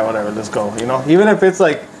like, all right, whatever, let's go. Even if it's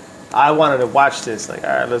like I wanted to watch this, like, all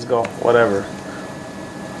right, let's go, whatever.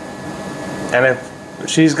 And if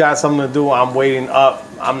she's got something to do, I'm waiting up.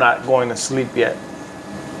 I'm not going to sleep yet.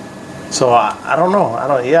 So I don't know.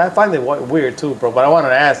 I find it weird too, bro. But I wanted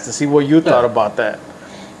to ask to see what you thought about that.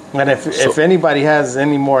 And if anybody has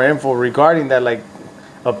any more info regarding that, like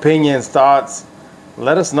opinions, thoughts,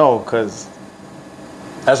 let us know, because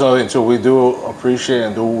that's another thing too. We do appreciate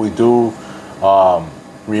and do what we do.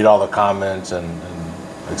 Read all the comments and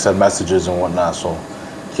send messages and whatnot. So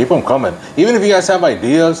keep them coming. Even if you guys have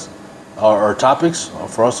ideas or topics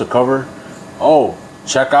for us to cover,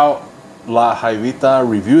 check out La Jaivita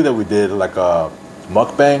review that we did, like a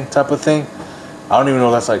mukbang type of thing. I don't even know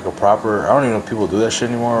if that's like a proper. I don't even know if people do that shit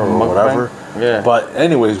anymore or whatever. Yeah. But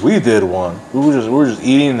anyways, we did one. We were just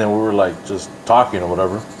eating and we were like just talking or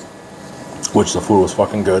whatever. Which the food was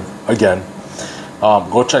fucking good. Again,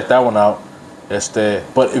 go check that one out.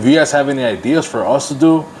 But if you guys have any ideas for us to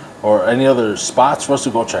do or any other spots for us to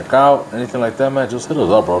go check out, anything like that, man, just hit us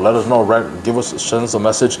up, bro. Let us know. Send us a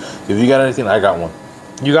message. If you got anything, I got one.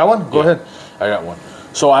 You got one? Go ahead. I got one.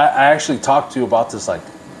 So I actually talked to you about this like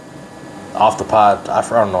off the pod. I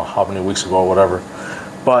don't know how many weeks ago or whatever.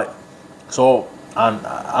 But so I don't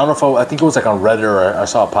know if I think it was like on Reddit or I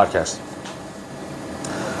saw a podcast.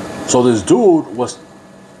 So this dude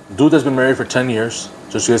that's been married for 10 years.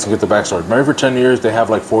 Just so you guys can get the backstory. Married for 10 years. They have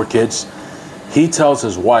like 4 kids. He tells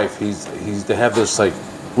his wife they have this like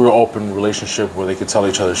real open relationship where they can tell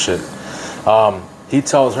each other shit. He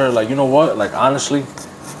tells her like, you know what? Like honestly,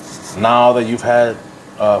 now that you've had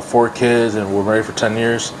 4 kids and we're married for 10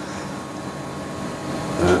 years,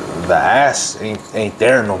 the ass ain't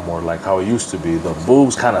there no more like how it used to be. The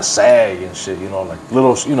boobs kind of sag and shit. Like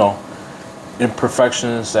little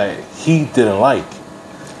imperfections that he didn't like.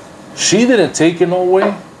 She didn't take it no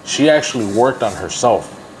way. She actually worked on herself,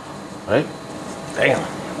 right?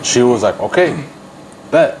 Damn. She was like, okay,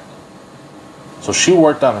 bet. So she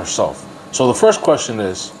worked on herself. So the first question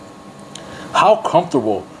is, how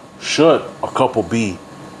comfortable should a couple be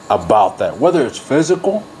about that? Whether it's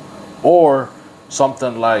physical or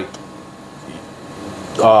something like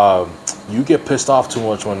you get pissed off too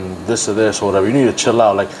much when this or this or whatever. You need to chill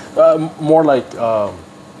out. Like more like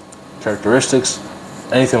characteristics,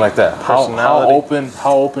 anything like that. How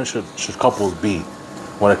open should couples be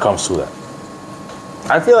when it comes to that?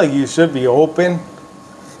 I feel like you should be open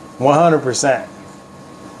 100%.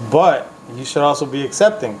 But you should also be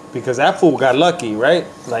accepting, because that fool got lucky, right?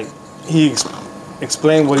 Like he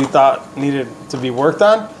explained what he thought needed to be worked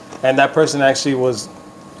on, and that person actually was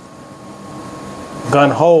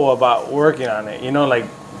gun-ho about working on it. Like,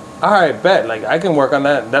 all right, bet, like I can work on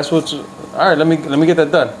that. That's what's all right. Let me get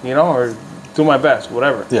that done. Or do my best,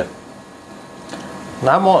 whatever. Yeah.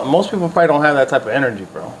 Most people probably don't have that type of energy,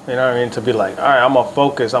 bro. You know what I mean? To be like, all right, I'm gonna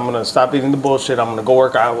focus. I'm gonna stop eating the bullshit. I'm gonna go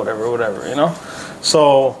work out, whatever. You know.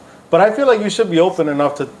 So, but I feel like you should be open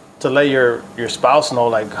enough to let your spouse know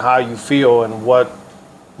like how you feel and what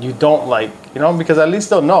you don't like. You know, because at least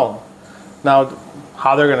they'll know. Now,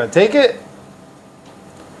 how they're gonna take it,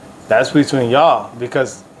 that's between y'all.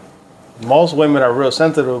 Because most women are real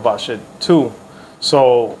sensitive about shit too.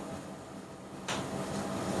 So.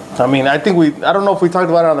 I mean, I don't know if we talked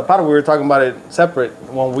about it on the pod, or we were talking about it separate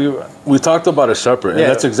when we were. We talked about it separate, and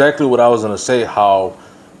that's exactly what I was going to say, how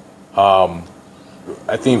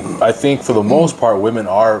I think for the most part, women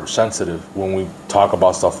are sensitive when we talk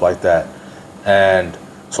about stuff like that. And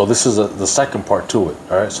so this is the second part to it,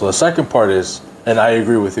 all right? So the second part is, and I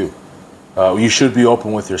agree with you, you should be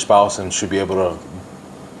open with your spouse and should be able to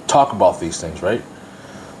talk about these things, right?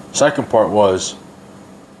 Second part was,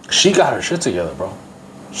 she got her shit together, bro.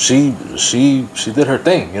 She did her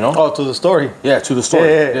thing, you know. Oh, to the story. Yeah, to the story.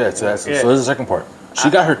 Yeah. So there's the second part. She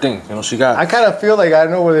got her thing, you know. I kind of feel like I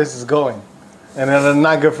know where this is going, and it's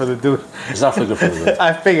not good for the dude. It's not good for the dude.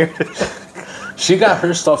 I figured. She got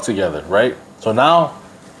her stuff together, right? So now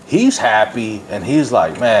he's happy, and he's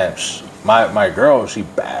like, man, my girl, she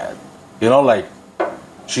bad, you know, like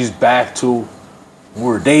she's back to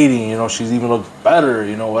we're dating, you know. She's even looked better,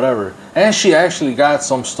 you know, whatever, and she actually got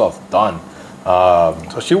some stuff done.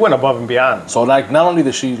 So she went above and beyond. So like, not only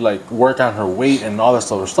did she like work on her weight and all that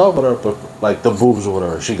stuff, whatever, but like the boobs or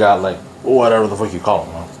whatever, she got like whatever the fuck you call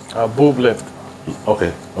them, a boob lift.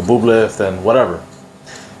 Okay, a boob lift and whatever.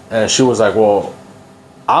 And she was like, well,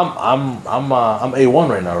 I'm A1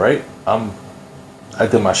 right now, right? I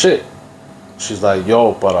did my shit. She's like,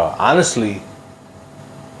 yo, but honestly,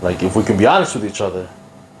 like if we can be honest with each other,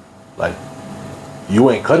 like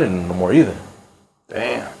you ain't cutting no more either.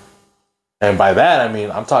 Damn. And by that, I mean,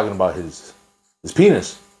 I'm talking about his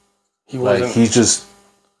penis. He's just,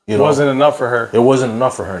 you know. It wasn't enough for her. It wasn't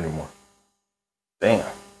enough for her anymore.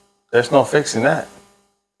 Damn. There's no fixing that.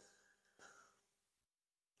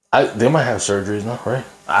 They might have surgeries now, right?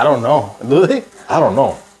 I don't know. Do they? I don't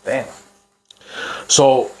know. Damn.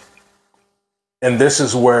 So, and this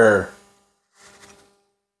is where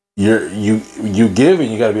you give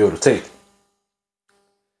and you got to be able to take.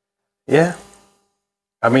 Yeah.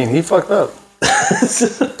 I mean, he fucked up.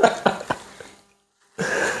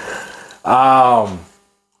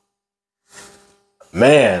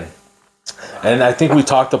 Man. And I think we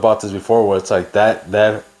talked about this before, where it's like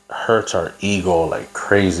that hurts our ego like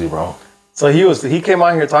crazy, bro. So he came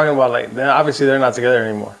out here talking about like, obviously they're not together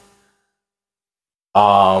anymore.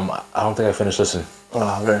 I don't think I finished listening.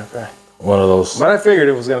 Oh, okay. One of those. But I figured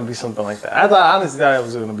it was gonna be something like that. Honestly thought it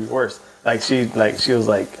was gonna be worse. Like she was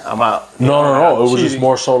like, I'm out. No. It was just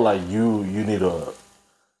more so like you need to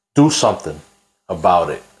do something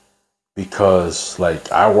about it, because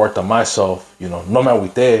like I worked on myself, you know. No matter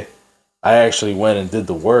what, I actually went and did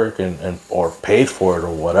the work and or paid for it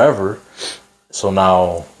or whatever. So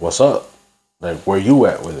now what's up? Like where you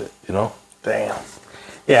at with it, you know? Damn.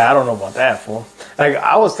 Yeah, I don't know about that, fool. Like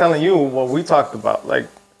I was telling you what we talked about, like.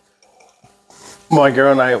 My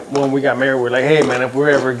girl and I, when we got married, we're like, hey, man, if we're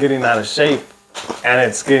ever getting out of shape and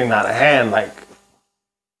it's getting out of hand, like,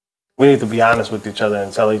 we need to be honest with each other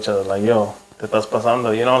and tell each other, like, yo, te estás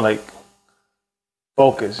pasando, you know, like,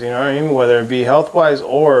 focus, you know what I mean? Whether it be health-wise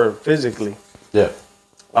or physically. Yeah.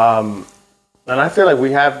 And I feel like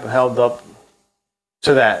we have held up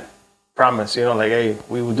to that promise, you know, like, hey,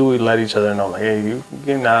 we let each other know, like, hey, you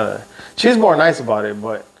getting out of. She's more nice about it,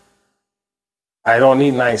 but I don't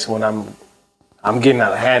need nice when I'm getting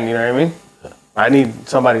out of hand, you know what I mean? Yeah. I need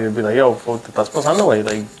somebody to be like, yo, te estás pasando, way,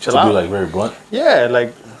 like, chill out. To be like very blunt? Yeah,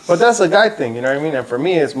 like, but that's a guy thing, you know what I mean? And for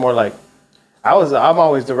me, it's more like, I'm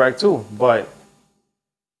always direct too, but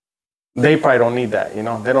they probably don't need that, you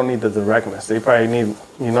know? They don't need the directness. They probably need,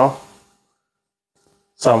 you know,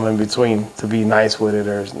 something in between to be nice with it,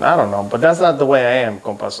 or I don't know. But that's not the way I am,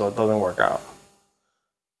 compa, so it doesn't work out.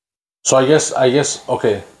 So I guess,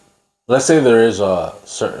 okay, let's say there is a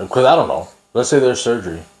certain, because I don't know. Let's say there's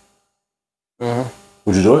surgery. Mm-hmm.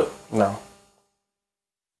 Would you do it? No.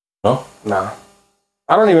 No? Nah.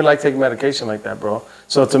 I don't even like taking medication like that, bro.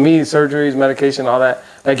 So to me, surgeries, medication, all that,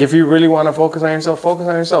 like if you really want to focus on yourself, focus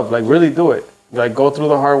on yourself. Like really do it. Like go through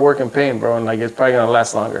the hard work and pain, bro, and like it's probably gonna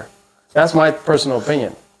last longer. That's my personal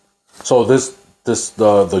opinion. So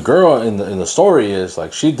the girl in the story is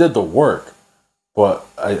like she did the work, but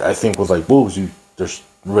I think with like boobs, there's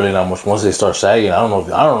really not much. Once they start sagging, I don't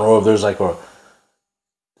know if there's like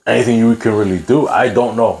anything you can really do. I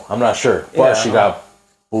don't know. I'm not sure. But yeah, she got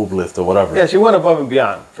boob lift or whatever. Yeah, she went above and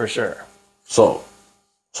beyond for sure. So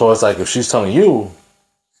it's like if she's telling you,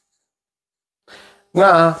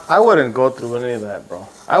 Nah, I wouldn't go through any of that, bro.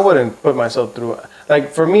 I wouldn't put myself through it. Like,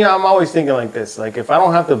 for me, I'm always thinking like this. Like, if I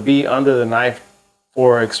don't have to be under the knife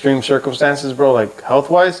for extreme circumstances, bro, like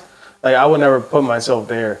health-wise, like, I would never put myself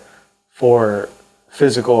there for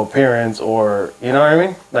physical appearance or, you know what I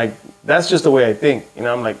mean? Like, that's just the way I think. You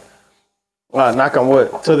know, I'm like, knock on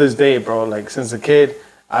wood, to this day, bro, like, since a kid,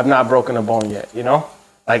 I've not broken a bone yet, you know?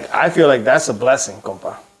 Like, I feel like that's a blessing,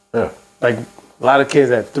 compa. Yeah. Like, a lot of kids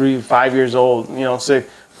at 3, 5 years old, you know, sick,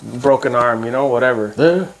 broken arm, you know, whatever.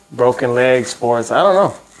 Yeah. Broken leg, sports, I don't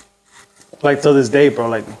know. Like, to this day, bro,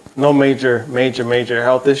 like, no major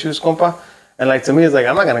health issues, compa. And, like, to me, it's like,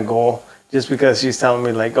 I'm not going to go just because she's telling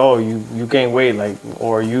me, like, oh, you gain weight, like,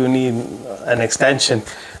 or you need an extension,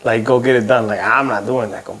 like, go get it done. Like, I'm not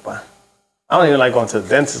doing that, compa. I don't even like going to the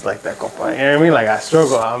dentist like that, compa. You know what I mean? Like, I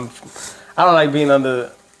struggle. I don't like being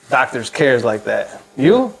under doctor's cares like that.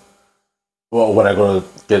 You? Well, when I go to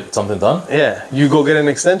get something done? Yeah. You go get an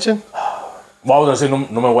extension? Well, I was going to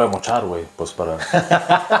say, no me voy a mochar, güey. Pues para...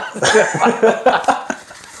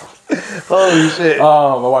 Holy shit.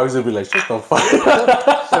 My wife was going to be like, shut the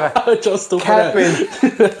fuck. Just stupid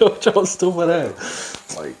ass. Just stupid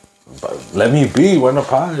ass. Like, let me be. When the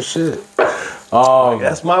pie shit.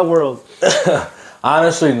 That's my world.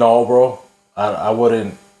 Honestly, no, bro. I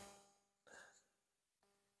wouldn't.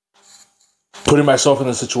 Putting myself in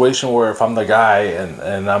a situation where if I'm the guy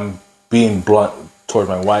and I'm being blunt towards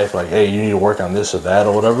my wife, like, hey, you need to work on this or that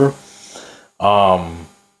or whatever.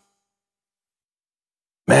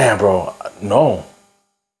 Man, bro, no.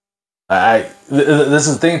 This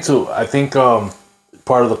is the thing too. I think part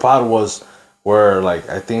of the pod was where, like,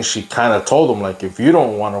 I think she kind of told him, like, if you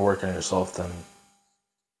don't want to work on yourself, then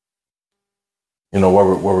you know where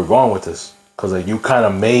we're going with this, because like you kind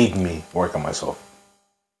of made me work on myself.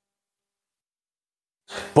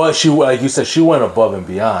 But she, like you said, she went above and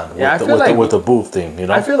beyond with the booth thing, you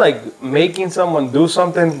know? I feel like making someone do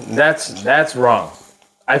something, that's wrong.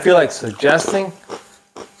 I feel like suggesting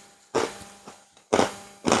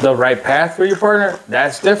the right path for your partner,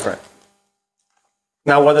 that's different.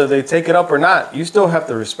 Now, whether they take it up or not, you still have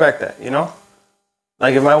to respect that, you know?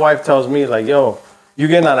 Like, if my wife tells me, like, yo, you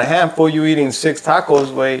getting on a handful, you eating 6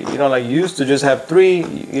 tacos, wait, you know, like, you used to just have 3,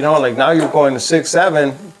 you know, like, now you're going to 6,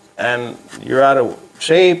 7, and you're out of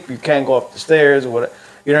shape, you can't go up the stairs or whatever,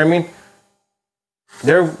 you know what I mean?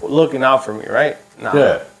 They're looking out for me, right? Now,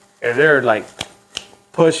 yeah. If they're like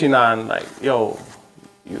pushing on, like, yo,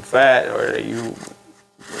 you fat, or you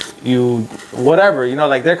whatever, you know,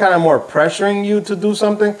 like, they're kind of more pressuring you to do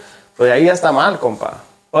something, but ahí está mal, compa.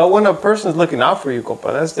 But when a person's looking out for you,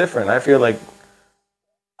 compa, that's different. I feel like,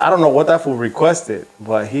 I don't know what that fool requested,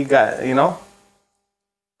 but he got, you know.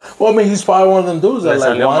 Well, I mean, he's probably one of them dudes that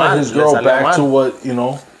like wanted his girl back to what, you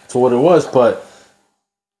know, to what it was, but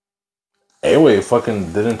anyway, it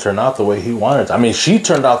fucking didn't turn out the way he wanted to. I mean, she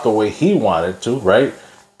turned out the way he wanted to, right?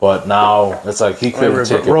 But now it's like he couldn't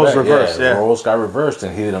take it roles back. Reversed, yeah. Roles got reversed,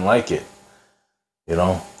 and he didn't like it. You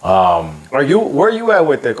know. Where are you at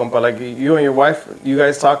with it, compa? Like, you and your wife, you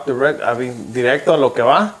guys talk direct? I mean, directo a lo que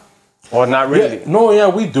va, or not really? Yeah, no, yeah,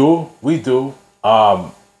 we do.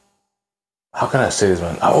 How can I say this,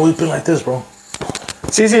 man? I've always been like this, bro.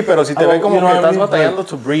 Sí, pero si te ve como you know que estás what I mean? batallando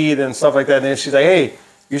to breathe and stuff like that, and she's like, hey,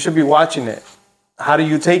 you should be watching it. How do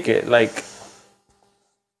you take it? Like,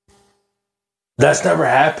 that's never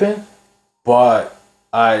happened, but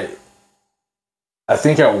I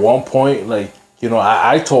think at one point, like, you know,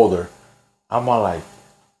 I told her, I'm all like,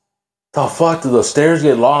 the fuck, do the stairs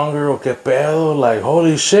get longer or que pedo? Like,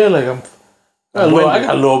 holy shit, like, I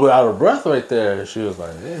got a little bit out of breath right there. She was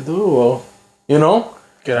like, hey, dude, well, you know?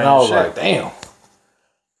 And I was like, damn. All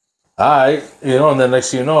right, you know, and then next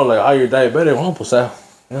thing you know, like, oh, you're diabetic, well, pues,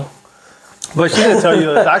 you know. but she didn't tell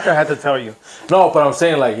you, the doctor had to tell you. No, but I'm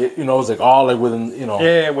saying, like, you know, it's like all like within, you know.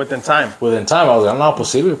 Yeah, within time. Within time, I was like, no, pues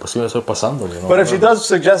sí, me estoy pasando, you know. But if she does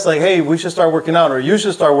suggest, like, hey, we should start working out, or you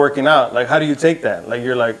should start working out, like, how do you take that? Like,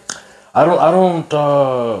 you're like, I don't,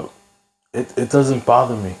 it doesn't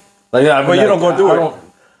bother me. Like, yeah, I mean, but you don't go do it.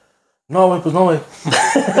 No way, pues no way.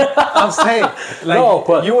 I'm saying, like, no,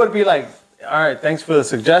 but you would be like, all right, thanks for the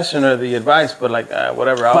suggestion or the advice, but like,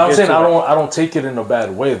 whatever. But I'm saying I don't take it in a bad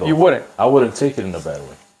way though. You wouldn't. I wouldn't take it in a bad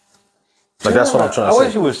way. Like, that's what I'm trying to say. I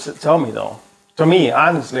wish you would tell me though. To me,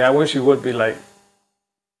 honestly, I wish you would be like,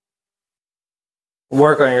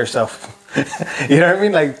 work on yourself. You know what I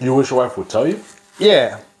mean? Like, you wish your wife would tell you?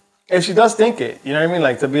 Yeah, if she does think it, you know what I mean?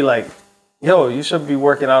 Like, to be like, yo, you should be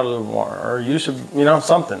working out a little more, or you should, you know,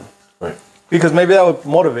 something. Right. Because maybe that would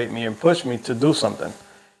motivate me and push me to do something.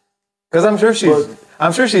 Because I'm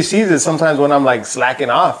sure she sees it sometimes when I'm like slacking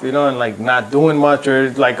off, you know, and like not doing much, or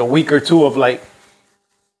like a week or two of like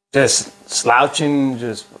just slouching,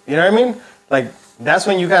 just, you know what I mean? Like, that's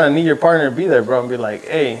when you kind of need your partner to be there, bro, and be like,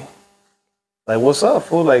 hey, like, what's up,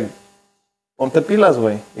 fool? Like, ponte pilas,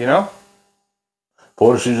 way, you know? But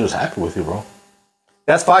what if she's just happy with you, bro?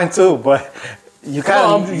 That's fine too, but you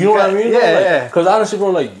kind of, you know what I mean? Yeah. Because honestly, bro,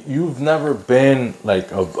 like, you've never been like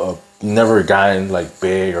never gotten like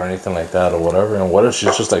big or anything like that or whatever. And what if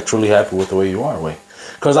she's just like truly happy with the way you are, way?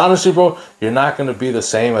 Because honestly, bro, you're not gonna be the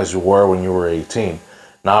same as you were when you were 18.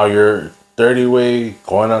 Now you're 30, way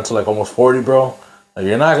going on to like almost 40, bro. Like,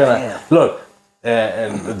 you're not gonna look.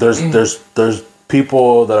 And there's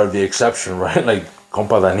people that are the exception, right? Like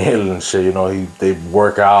compa Daniel and shit. You know, they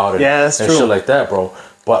work out and, that's and true. shit like that, bro.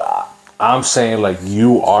 But I'm saying like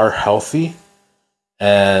you are healthy,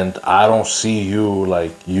 and I don't see you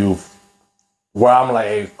like you. Where I'm like,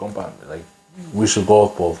 hey, compa, like we should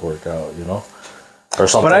both work out, you know, or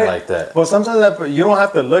something like that. But sometimes you don't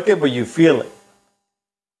have to look it, but you feel it.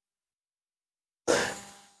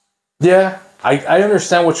 Yeah, I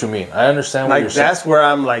understand what you mean. I understand what like you're saying. that's where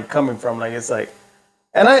I'm like coming from. Like it's like,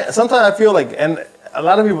 and sometimes I feel like, and a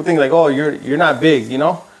lot of people think like, oh, you're not big, you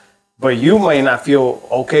know, but you may not feel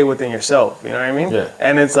okay within yourself. You know what I mean? Yeah.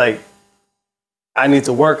 And it's like, I need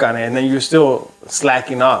to work on it, and then you're still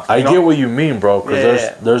slacking off. I get what you mean, bro.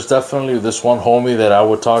 Because there's definitely this one homie that I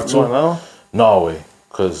would talk to. You know? No way,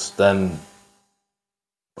 because then,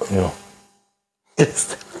 you know,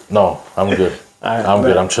 no, I'm good. I'm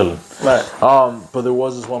good. I'm chilling. Right. But there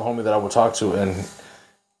was this one homie that I would talk to, and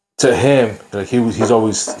to him, like he's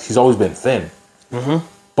always been thin,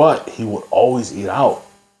 but he would always eat out,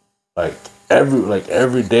 like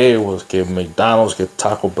every day was get McDonald's, get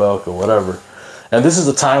Taco Bell, or whatever. And this is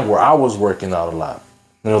the time where I was working out a lot.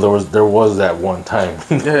 You know, there was that one time,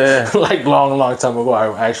 like long time ago,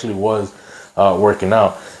 I actually was working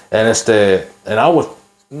out, and and I would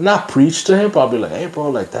not preach to him, but I'll be like, hey, bro,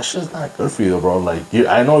 like that shit's not good for you, bro. Like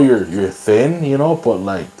I know you're thin, you know, but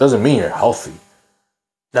like doesn't mean you're healthy.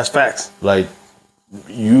 That's facts. Like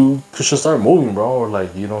you should start moving, bro, or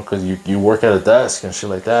like, you know, because you work at a desk and shit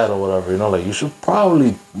like that or whatever, you know, like you should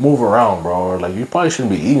probably move around, bro, or like you probably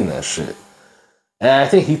shouldn't be eating that shit. And I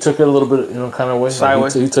think he took it a little bit, you know, kind of way.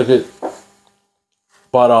 Sideways. Like he took it,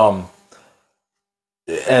 but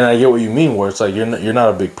and I get what you mean, where it's like you're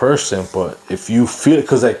not a big person, but if you feel it,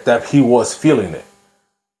 because like that he was feeling it,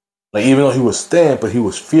 like even though he was thin, but he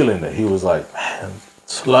was feeling it. He was like, man,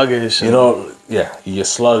 sluggish, you know, yeah, you get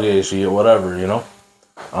sluggish, you get whatever, you know.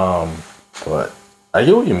 But I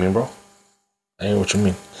get what you mean, bro. I get what you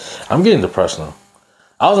mean. I'm getting depressed now.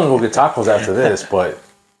 I was gonna go get tacos after this, but.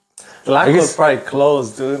 Tacos probably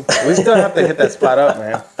closed, dude. We still have to hit that spot up,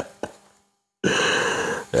 man.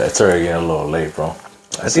 Yeah, it's already getting a little late, bro.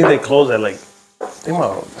 I think they close at like, I think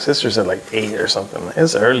my sister said like 8 or something.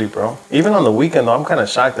 It's early, bro. Even on the weekend, though, I'm kind of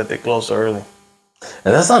shocked that they close so early.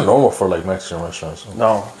 And that's not normal for like Mexican restaurants. So.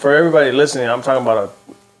 No, for everybody listening, I'm talking about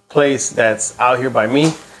a place that's out here by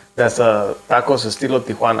me. That's Tacos Estilo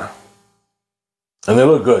Tijuana. And they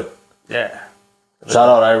look good. Yeah. Shout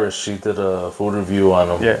out Iris. She did a food review on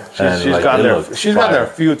them. Yeah, she's gone there. She's gone there a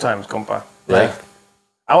few times, compa. Like,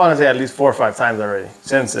 I want to say at least 4 or 5 times already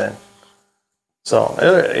since then. So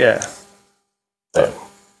yeah,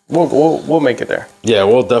 we'll make it there. Yeah,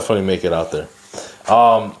 we'll definitely make it out there.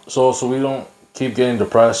 So we don't keep getting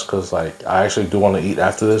depressed, because like I actually do want to eat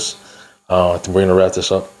after this. I think we're gonna wrap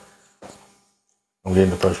this up. I'm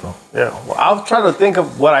getting depressed, bro. Yeah, well, I'll try to think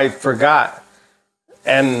of what I forgot,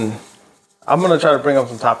 and I'm gonna try to bring up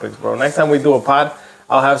some topics, bro. Next time we do a pod,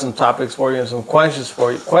 I'll have some topics for you and some questions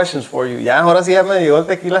for you. Ya, ahora sí ya me llegó el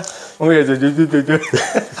tequila.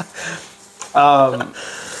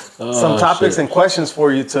 Some topics and questions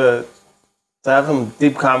for you to have some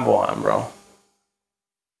deep combo on, bro.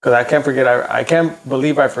 Because I can't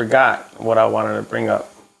believe I forgot what I wanted to bring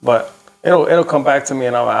up. But it'll come back to me,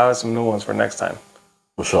 and I'll have some new ones for next time.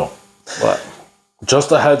 For sure. But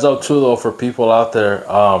just a heads up too, though, for people out there.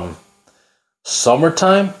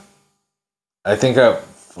 Summertime, I think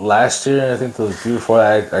last year, I think the year before,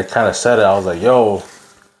 I kind of said it. I was like, yo,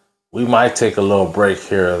 we might take a little break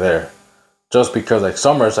here or there. Just because, like,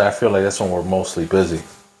 summers, I feel like that's when we're mostly busy.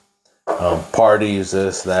 Parties,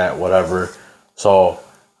 this, that, whatever. So,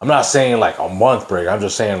 I'm not saying, like, a month break. I'm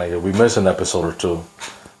just saying, like, if we miss an episode or two,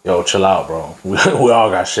 yo, chill out, bro. We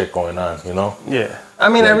all got shit going on, you know? Yeah. I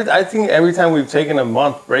mean, I think every time we've taken a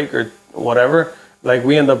month break or whatever, like,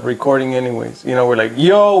 we end up recording anyways. You know, we're like,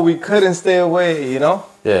 yo, we couldn't stay away, you know?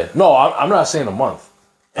 Yeah. No, I'm not saying a month.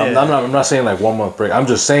 I'm not saying, like, 1 month break. I'm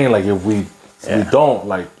just saying, like, if we don't,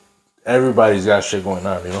 like, everybody's got shit going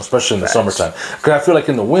on, you know, especially in the summertime. Because I feel like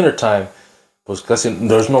in the wintertime, pues casi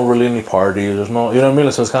there's no really any parties. There's no, you know what I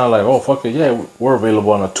mean? So it's kind of like, oh, fuck it, yeah, we're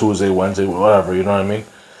available on a Tuesday, Wednesday, whatever, you know what I mean?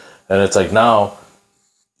 And it's like now,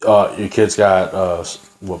 your kids got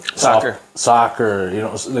soccer, you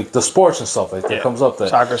know, like the sports and stuff like that comes up. That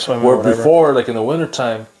soccer, swimming, where whatever. before, like in the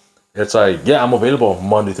wintertime, it's like, yeah, I'm available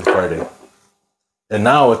Monday through Friday. And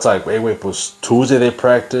now it's like, wait, was Tuesday they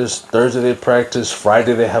practice, Thursday they practice,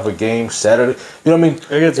 Friday they have a game, Saturday. You know what I mean?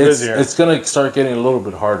 It gets busier. It's going to start getting a little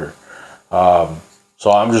bit harder.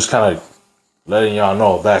 So I'm just kind of letting y'all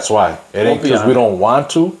know that's why. It ain't because we don't want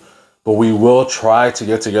to, but we will try to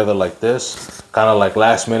get together like this. Kind of like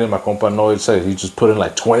last minute, my compa Noid said he just put in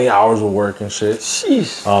like 20 hours of work and shit.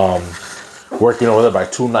 Sheesh. Working over there by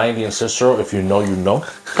 290 in Cicero. If you know, you know.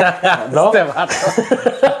 No?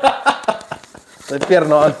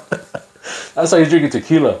 That's how you drink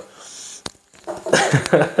tequila.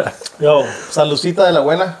 Yo, saludcita de la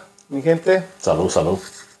buena, mi gente. Salud.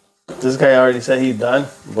 This guy already said he's done,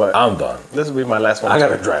 but I'm done. This will be my last one. I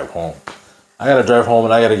gotta drive home. And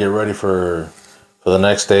I gotta get ready for the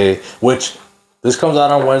next day, which this comes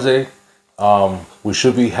out on Wednesday. We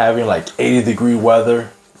should be having like 80-degree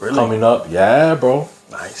weather coming up. Yeah, bro.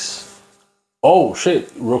 Nice. Oh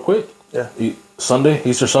shit! Real quick. Yeah.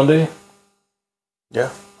 Easter Sunday. Yeah,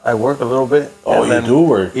 I work a little bit. Oh, you do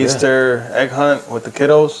work. Easter egg hunt with the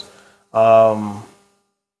kiddos.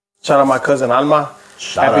 Shout out my cousin Alma.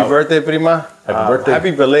 Happy birthday, prima. Happy birthday.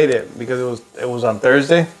 Happy belated because it was on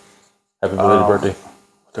Thursday. Happy belated birthday.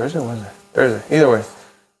 Thursday or Wednesday? Thursday. Either way.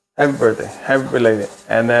 Happy birthday. Happy belated.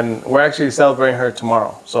 And then we're actually celebrating her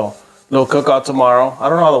tomorrow. So little cookout tomorrow. I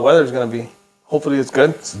don't know how the weather's gonna be. Hopefully it's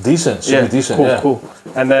good. It's decent. Should be decent. Cool.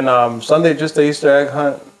 And then Sunday just the Easter egg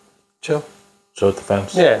hunt. Chill. Chill with the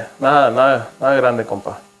fams. Yeah. Nada grande,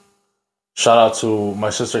 compa. Shout out to my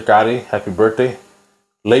sister Kari. Happy birthday.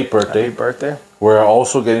 Late birthday. Happy birthday. We're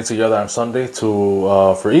also getting together on Sunday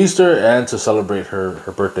to for Easter and to celebrate her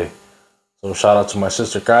birthday. So shout out to my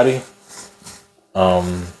sister Kari.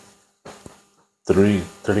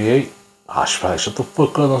 38. Ah, shut the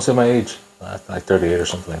fuck up, don't say my age. Like 38 or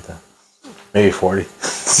something like that. Maybe 40.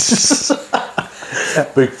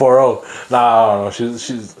 Big 4-0. Nah, no,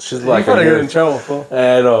 she's like. You're gonna get in trouble, fool.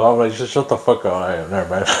 I know. I'm like, shut the fuck up. I am. Never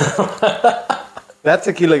mind. That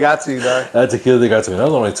tequila got to you, dog. That tequila got to me. That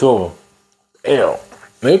was only 2 of them. Ew.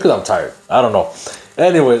 Maybe because I'm tired. I don't know.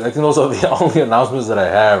 Anyways, I think those are the only announcements that I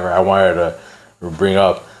have or I wanted to bring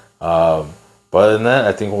up. But other than that,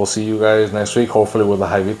 I think we'll see you guys next week. Hopefully with the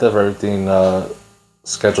Jaivita, if everything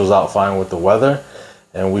schedules out fine with the weather.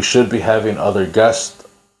 And we should be having other guests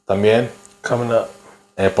también coming up.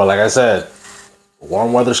 But like I said,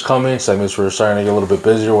 warm weather's coming, so that means we're starting to get a little bit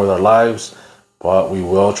busier with our lives. But we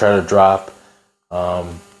will try to drop.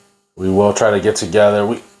 We will try to get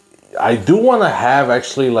together. I do want to have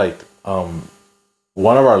actually like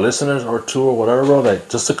one of our listeners or 2 or whatever, bro, that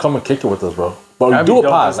just to come and kick it with us, bro. But do a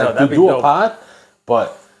pod, like do a pod.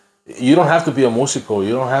 But you don't have to be a musico.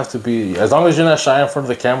 You don't have to be, as long as you're not shy in front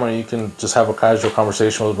of the camera, you can just have a casual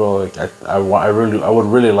conversation with bro. Like I would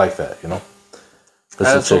really like that, you know.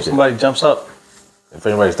 That's so somebody jumps up. If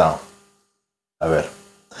anybody's down. A ver.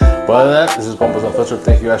 But other than that, this is Compas Unfiltered.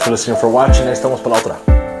 Thank you guys for listening, for watching. Estamos para la otra.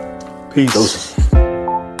 Peace. Doses.